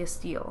actually a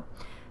steal.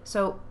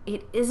 So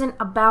it isn't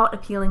about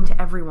appealing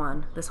to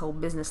everyone, this whole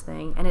business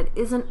thing, and it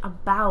isn't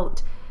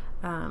about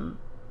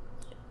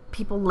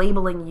people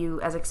labeling you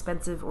as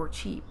expensive or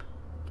cheap.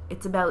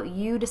 It's about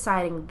you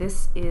deciding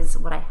this is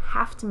what I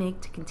have to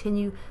make to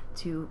continue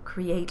to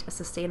create a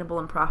sustainable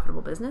and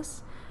profitable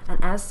business. And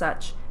as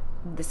such,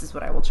 this is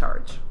what I will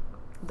charge.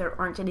 There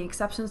aren't any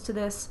exceptions to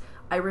this.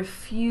 I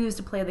refuse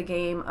to play the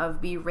game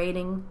of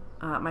berating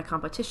my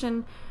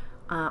competition.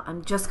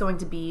 I'm just going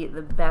to be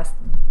the best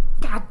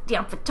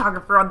goddamn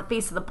photographer on the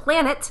face of the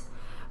planet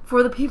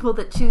for the people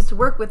that choose to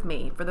work with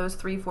me, for those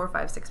 3, 4,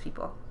 5, 6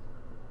 people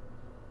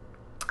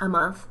a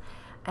month.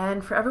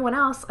 And for everyone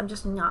else, I'm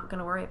just not going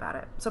to worry about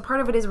it. So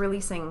part of it is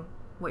releasing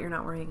what you're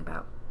not worrying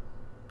about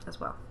as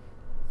well.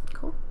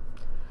 Cool.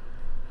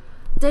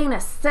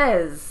 Dana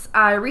says,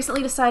 I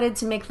recently decided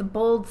to make the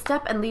bold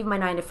step and leave my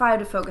 9-to-5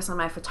 to focus on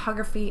my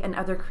photography and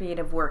other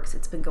creative works.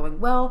 It's been going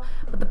well,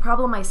 but the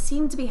problem I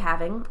seem to be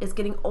having is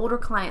getting older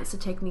clients to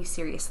take me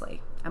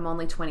seriously. I'm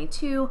only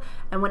 22,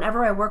 and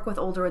whenever I work with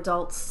older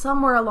adults,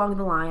 somewhere along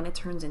the line, it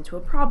turns into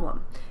a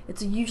problem.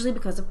 It's usually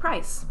because of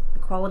price. The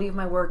quality of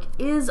my work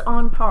is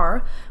on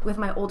par with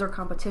my older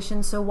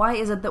competition, so why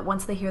is it that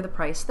once they hear the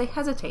price, they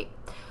hesitate?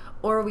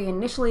 Or we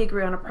initially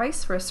agree on a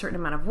price for a certain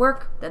amount of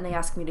work, then they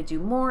ask me to do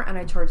more and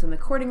I charge them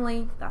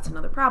accordingly. That's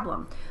another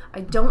problem. I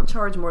don't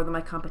charge more than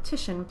my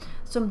competition,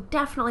 so I'm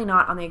definitely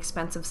not on the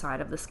expensive side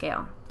of the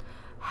scale.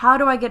 How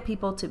do I get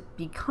people to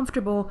be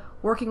comfortable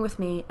working with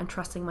me and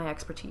trusting my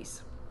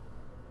expertise?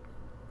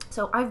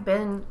 So I've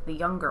been the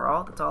young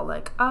girl that's all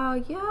like,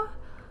 yeah,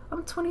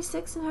 I'm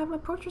 26 and have my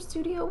portrait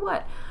studio,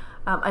 what?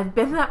 I've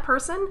been that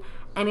person,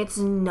 and it's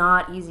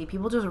not easy.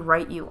 People just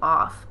write you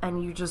off,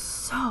 and you're just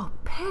so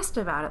pissed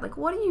about it. Like,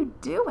 what are you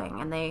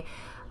doing? And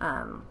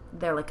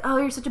they're like, oh,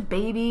 you're such a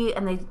baby,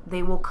 and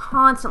they will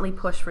constantly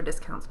push for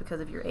discounts because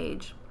of your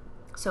age.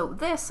 So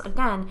this,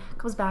 again,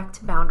 comes back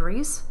to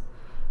boundaries.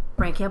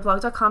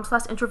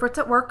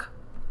 braincampblog.com/introverts@work.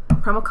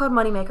 Promo code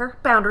Moneymaker.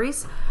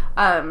 Boundaries.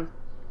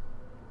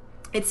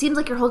 It seems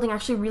like you're holding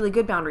actually really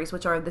good boundaries,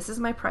 which are, this is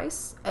my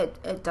price.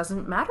 It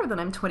doesn't matter that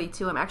I'm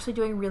 22. I'm actually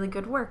doing really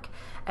good work.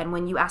 And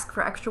when you ask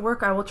for extra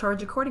work, I will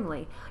charge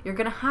accordingly. You're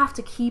going to have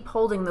to keep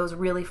holding those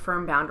really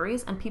firm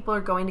boundaries, and people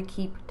are going to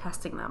keep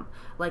testing them.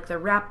 Like the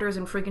raptors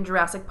in freaking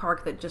Jurassic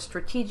Park that just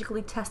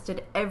strategically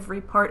tested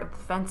every part of the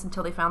fence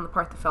until they found the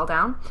part that fell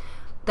down.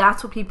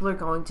 That's what people are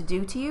going to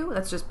do to you.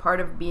 That's just part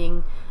of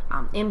being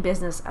in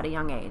business at a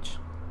young age.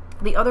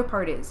 The other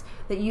part is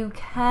that you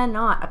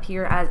cannot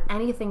appear as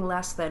anything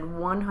less than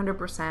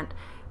 100%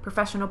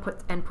 professional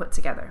put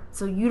together.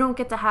 So you don't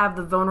get to have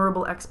the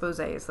vulnerable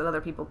exposés that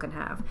other people can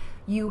have.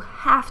 You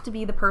have to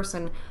be the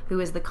person who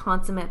is the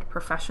consummate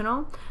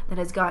professional that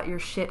has got your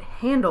shit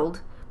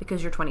handled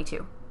because you're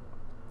 22.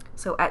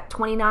 So at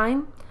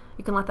 29,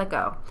 you can let that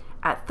go.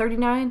 At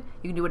 39,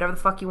 you can do whatever the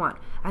fuck you want.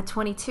 At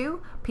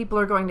 22, people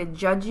are going to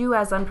judge you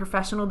as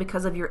unprofessional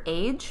because of your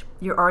age.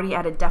 You're already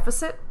at a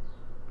deficit.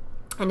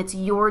 And it's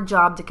your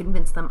job to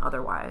convince them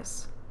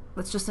otherwise.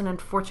 That's just an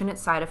unfortunate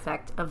side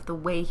effect of the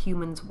way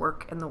humans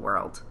work in the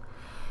world.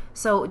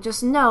 So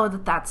just know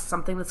that that's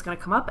something that's going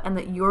to come up and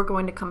that you're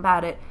going to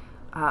combat it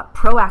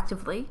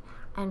proactively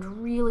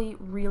and really,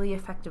 really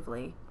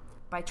effectively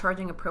by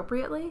charging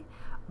appropriately,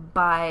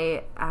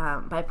 by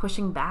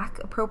pushing back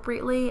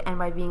appropriately, and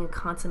by being a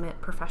consummate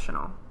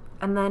professional.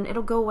 And then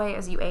it'll go away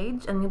as you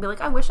age, and you'll be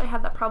like, I wish I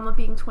had that problem of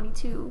being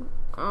 22.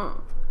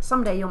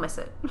 Someday you'll miss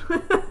it.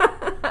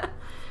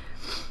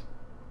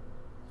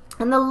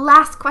 And the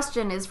last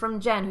question is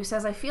from Jen, who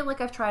says, I feel like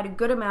I've tried a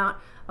good amount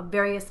of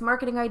various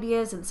marketing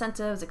ideas,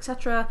 incentives,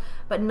 etc.,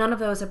 but none of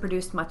those have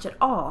produced much at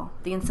all,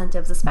 the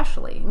incentives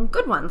especially, and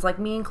good ones, like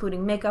me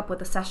including makeup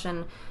with a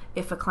session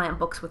if a client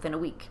books within a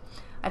week.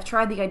 I've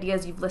tried the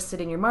ideas you've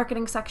listed in your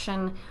marketing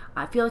section.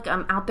 I feel like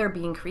I'm out there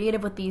being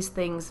creative with these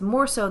things,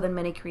 more so than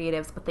many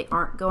creatives, but they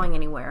aren't going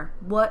anywhere.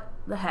 What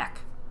the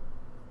heck?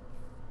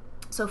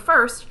 So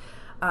first,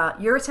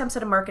 your attempts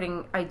at a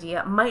marketing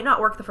idea might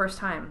not work the first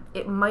time.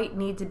 It might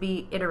need to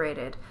be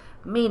iterated,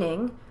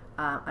 meaning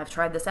I've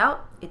tried this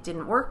out, it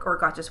didn't work, or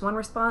got just one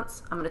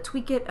response. I'm going to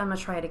tweak it, I'm going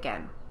to try it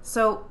again.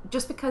 So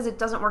just because it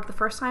doesn't work the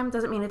first time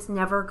doesn't mean it's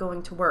never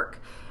going to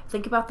work.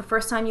 Think about the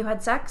first time you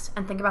had sex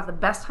and think about the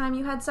best time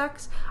you had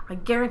sex. I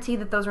guarantee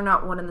that those are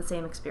not one and the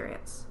same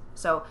experience.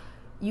 So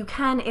you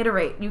can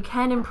iterate, you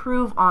can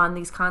improve on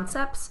these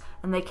concepts,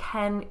 and they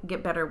can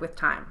get better with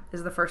time,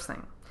 is the first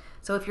thing.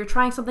 So if you're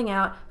trying something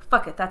out,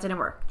 fuck it, that didn't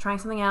work. Trying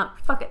something out,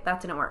 fuck it,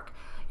 that didn't work.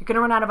 You're going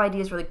to run out of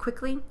ideas really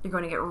quickly, you're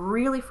going to get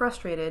really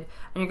frustrated,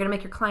 and you're going to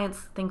make your clients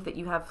think that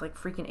you have like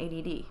freaking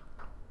ADD.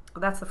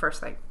 That's the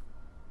first thing.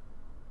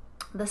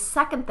 The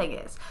second thing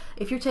is,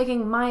 if you're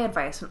taking my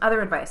advice and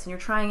other advice and you're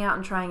trying out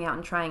and trying out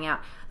and trying out,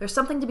 there's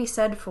something to be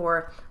said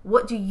for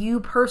what do you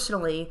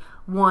personally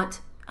want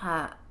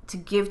to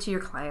give to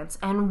your clients,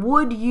 and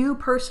would you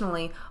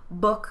personally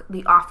book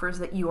the offers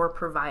that you are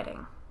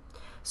providing?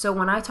 So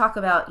when I talk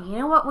about, you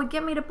know what would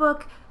get me to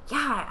book?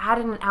 Yeah, I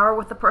added an hour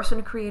with the person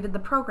who created the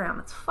program.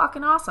 It's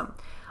fucking awesome.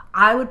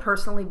 I would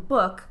personally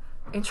book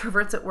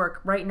Introverts at Work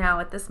right now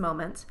at this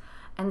moment.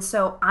 And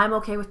so I'm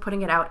okay with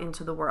putting it out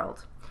into the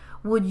world.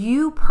 Would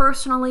you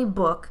personally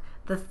book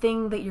the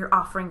thing that you're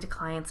offering to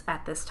clients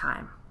at this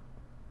time?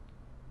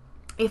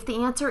 If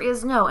the answer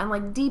is no, and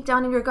like deep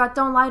down in your gut,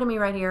 don't lie to me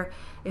right here.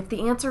 If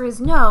the answer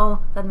is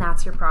no, then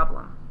that's your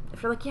problem.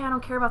 If you're like, yeah, I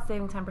don't care about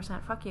saving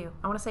 10%, fuck you.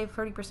 I want to save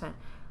 30%.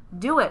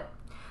 Do it.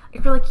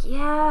 If you're like,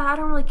 yeah, I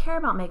don't really care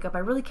about makeup, I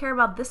really care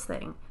about this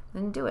thing,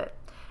 then do it.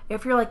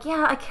 If you're like,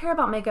 yeah, I care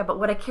about makeup, but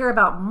what I care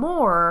about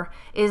more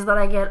is that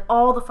I get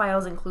all the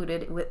files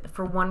included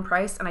for one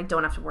price and I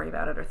don't have to worry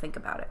about it or think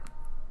about it.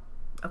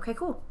 Okay,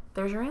 cool.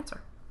 There's your answer.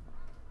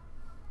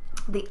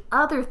 The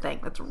other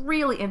thing that's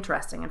really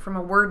interesting, and from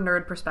a word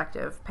nerd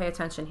perspective, pay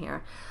attention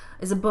here,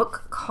 is a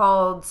book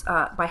called,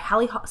 by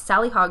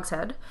Sally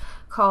Hogshead,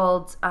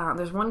 called,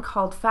 there's one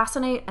called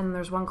Fascinate, and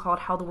there's one called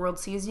How the World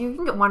Sees You. You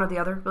can get one or the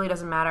other, really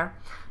doesn't matter.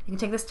 You can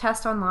take this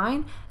test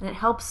online, and it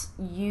helps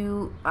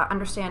you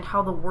understand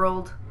how the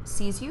world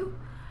sees you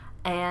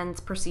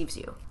and perceives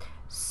you.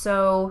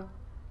 So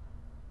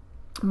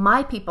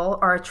my people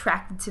are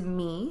attracted to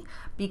me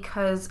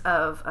because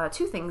of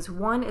two things.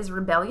 One is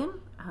rebellion,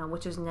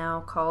 which is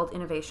now called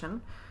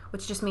innovation,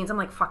 which just means I'm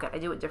like, fuck it, I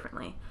do it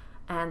differently.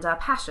 And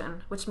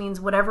passion, which means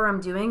whatever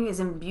I'm doing is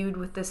imbued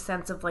with this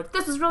sense of like,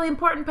 this is really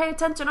important, pay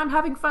attention, I'm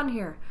having fun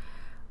here.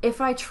 If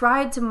I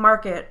tried to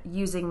market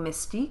using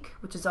mystique,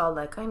 which is all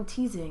like, I'm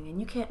teasing and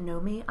you can't know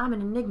me, I'm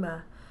an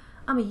enigma,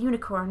 I'm a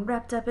unicorn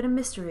wrapped up in a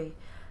mystery,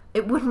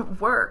 it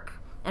wouldn't work.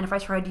 And if I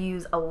tried to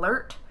use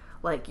alert,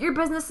 like, your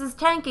business is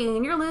tanking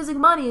and you're losing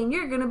money and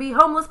you're going to be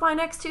homeless by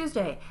next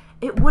Tuesday,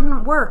 it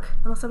wouldn't work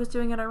unless I was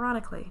doing it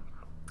ironically.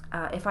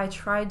 If I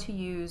tried to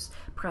use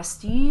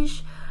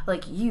prestige,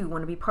 like, you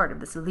want to be part of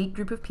this elite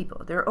group of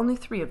people, there are only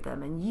 3 of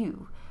them and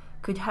you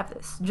could have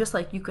this, just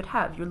like you could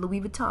have your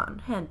Louis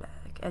Vuitton handbag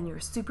and your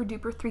super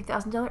duper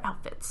 $3,000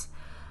 outfits.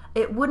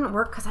 It wouldn't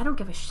work because I don't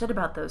give a shit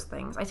about those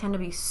things. I tend to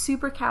be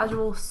super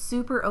casual,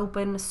 super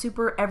open,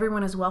 super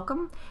everyone is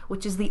welcome,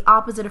 which is the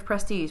opposite of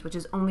prestige, which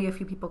is only a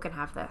few people can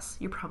have this.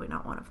 You're probably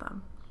not one of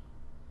them.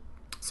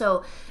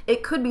 So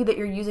it could be that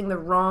you're using the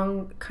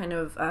wrong kind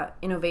of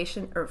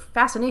innovation or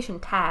fascination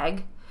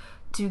tag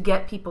to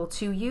get people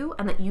to you,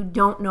 and that you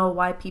don't know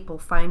why people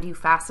find you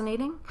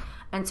fascinating.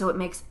 And so it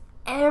makes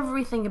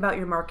everything about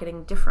your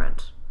marketing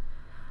different.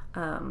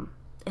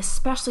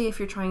 Especially if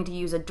you're trying to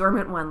use a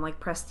dormant one like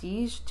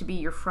prestige to be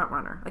your front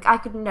runner. Like, I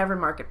could never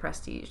market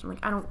prestige. I'm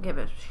like, I don't give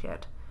a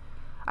shit.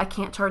 I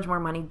can't charge more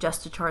money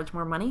just to charge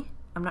more money.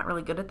 I'm not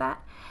really good at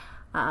that.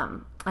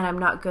 And I'm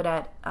not good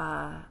at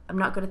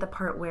the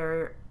part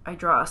where I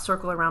draw a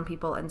circle around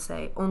people and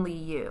say, only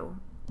you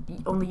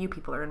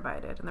people are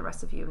invited and the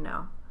rest of you,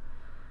 no.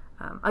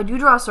 I do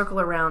draw a circle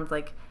around,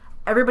 like,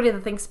 everybody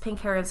that thinks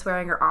pink hair and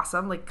swearing are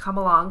awesome, like, come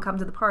along, come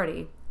to the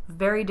party.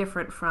 Very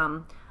different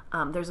from,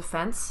 there's a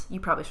fence, you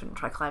probably shouldn't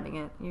try climbing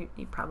it. You're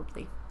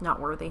probably not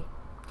worthy.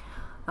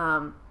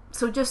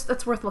 So just,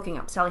 that's worth looking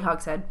up. Sally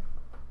Hogshead.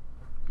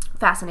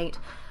 Fascinate.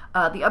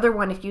 The other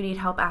one, if you need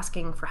help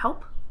asking for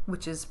help,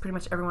 which is pretty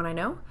much everyone I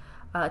know,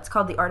 it's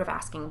called The Art of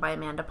Asking by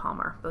Amanda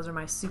Palmer. Those are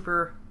my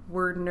super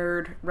word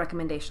nerd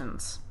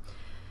recommendations.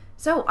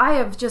 So I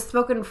have just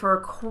spoken for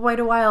quite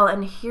a while,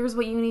 and here's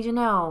what you need to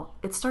know.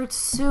 It starts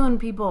soon,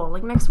 people.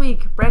 Like next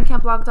week,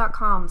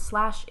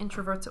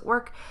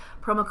 brandcampblog.com/introvertsatwork,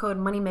 promo code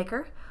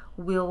MONEYMAKER.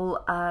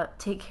 We'll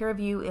take care of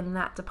you in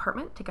that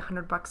department. Take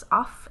 $100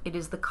 off. It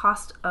is the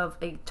cost of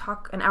an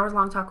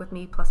hour-long talk with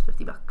me plus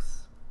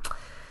 $50,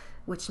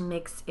 which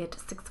makes it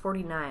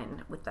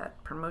 $649 with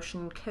that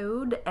promotion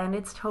code, and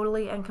it's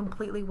totally and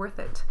completely worth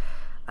it.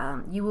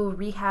 You will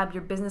rehab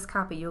your business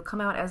copy. You'll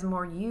come out as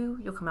more you.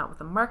 You'll come out with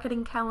a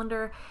marketing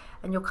calendar,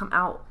 and you'll come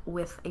out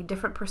with a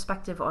different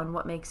perspective on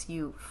what makes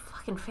you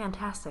fucking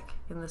fantastic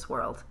in this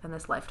world, in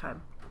this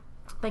lifetime.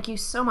 Thank you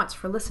so much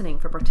for listening,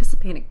 for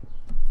participating,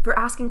 for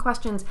asking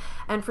questions,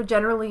 and for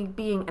generally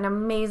being an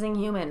amazing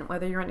human,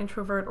 whether you're an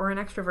introvert or an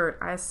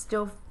extrovert. I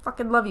still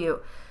fucking love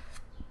you.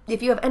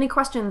 If you have any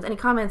questions, any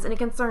comments, any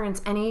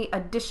concerns, any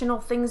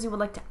additional things you would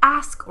like to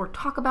ask or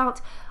talk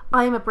about,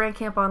 I am at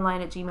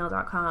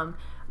brandcamponline@gmail.com.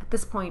 At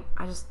this point,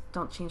 I just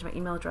don't change my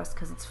email address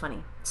because it's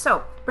funny.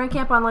 So,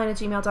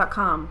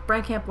 brandcamponline@gmail.com,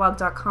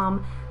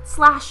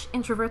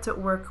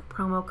 brandcampblog.com/introvertsatwork,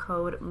 promo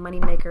code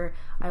MONEYMAKER.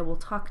 I will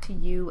talk to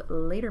you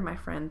later, my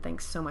friend.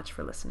 Thanks so much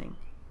for listening.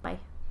 Bye.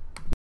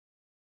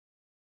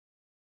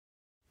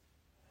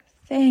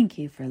 Thank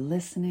you for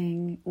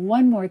listening.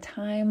 One more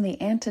time, The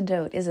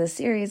Antidote is a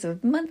series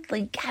of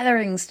monthly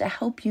gatherings to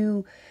help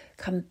you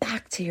come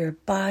back to your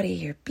body,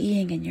 your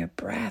being, and your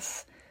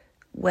breath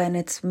when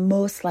it's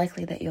most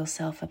likely that you'll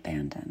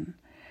self-abandon.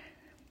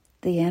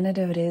 The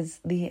antidote is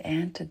the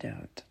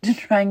antidote to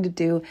trying to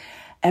do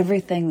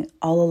everything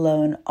all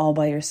alone, all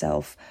by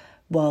yourself,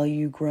 while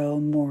you grow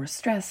more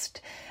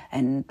stressed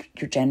and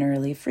you're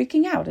generally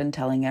freaking out and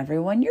telling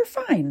everyone you're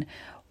fine,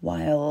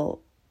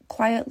 while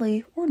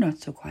quietly, or not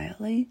so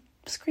quietly,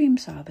 scream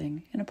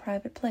sobbing in a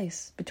private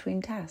place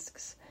between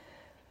tasks.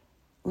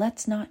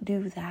 Let's not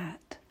do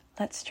that.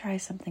 Let's try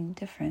something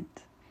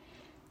different.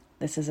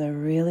 This is a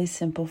really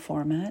simple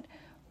format,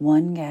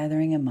 one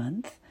gathering a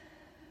month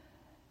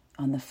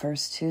on the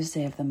first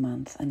Tuesday of the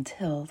month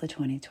until the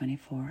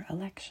 2024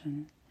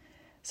 election.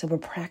 So we're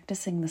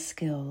practicing the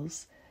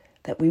skills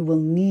that we will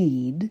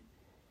need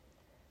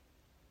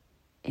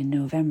in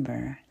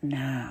November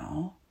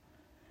now.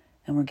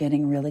 And we're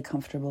getting really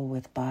comfortable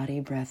with body,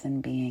 breath,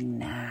 and being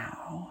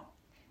now.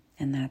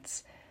 And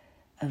that's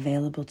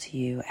available to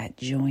you at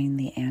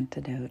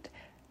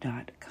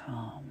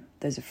jointheantidote.com.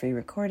 There's a free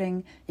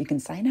recording. You can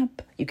sign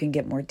up. You can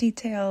get more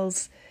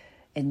details.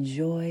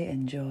 Enjoy,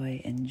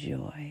 enjoy,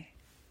 enjoy.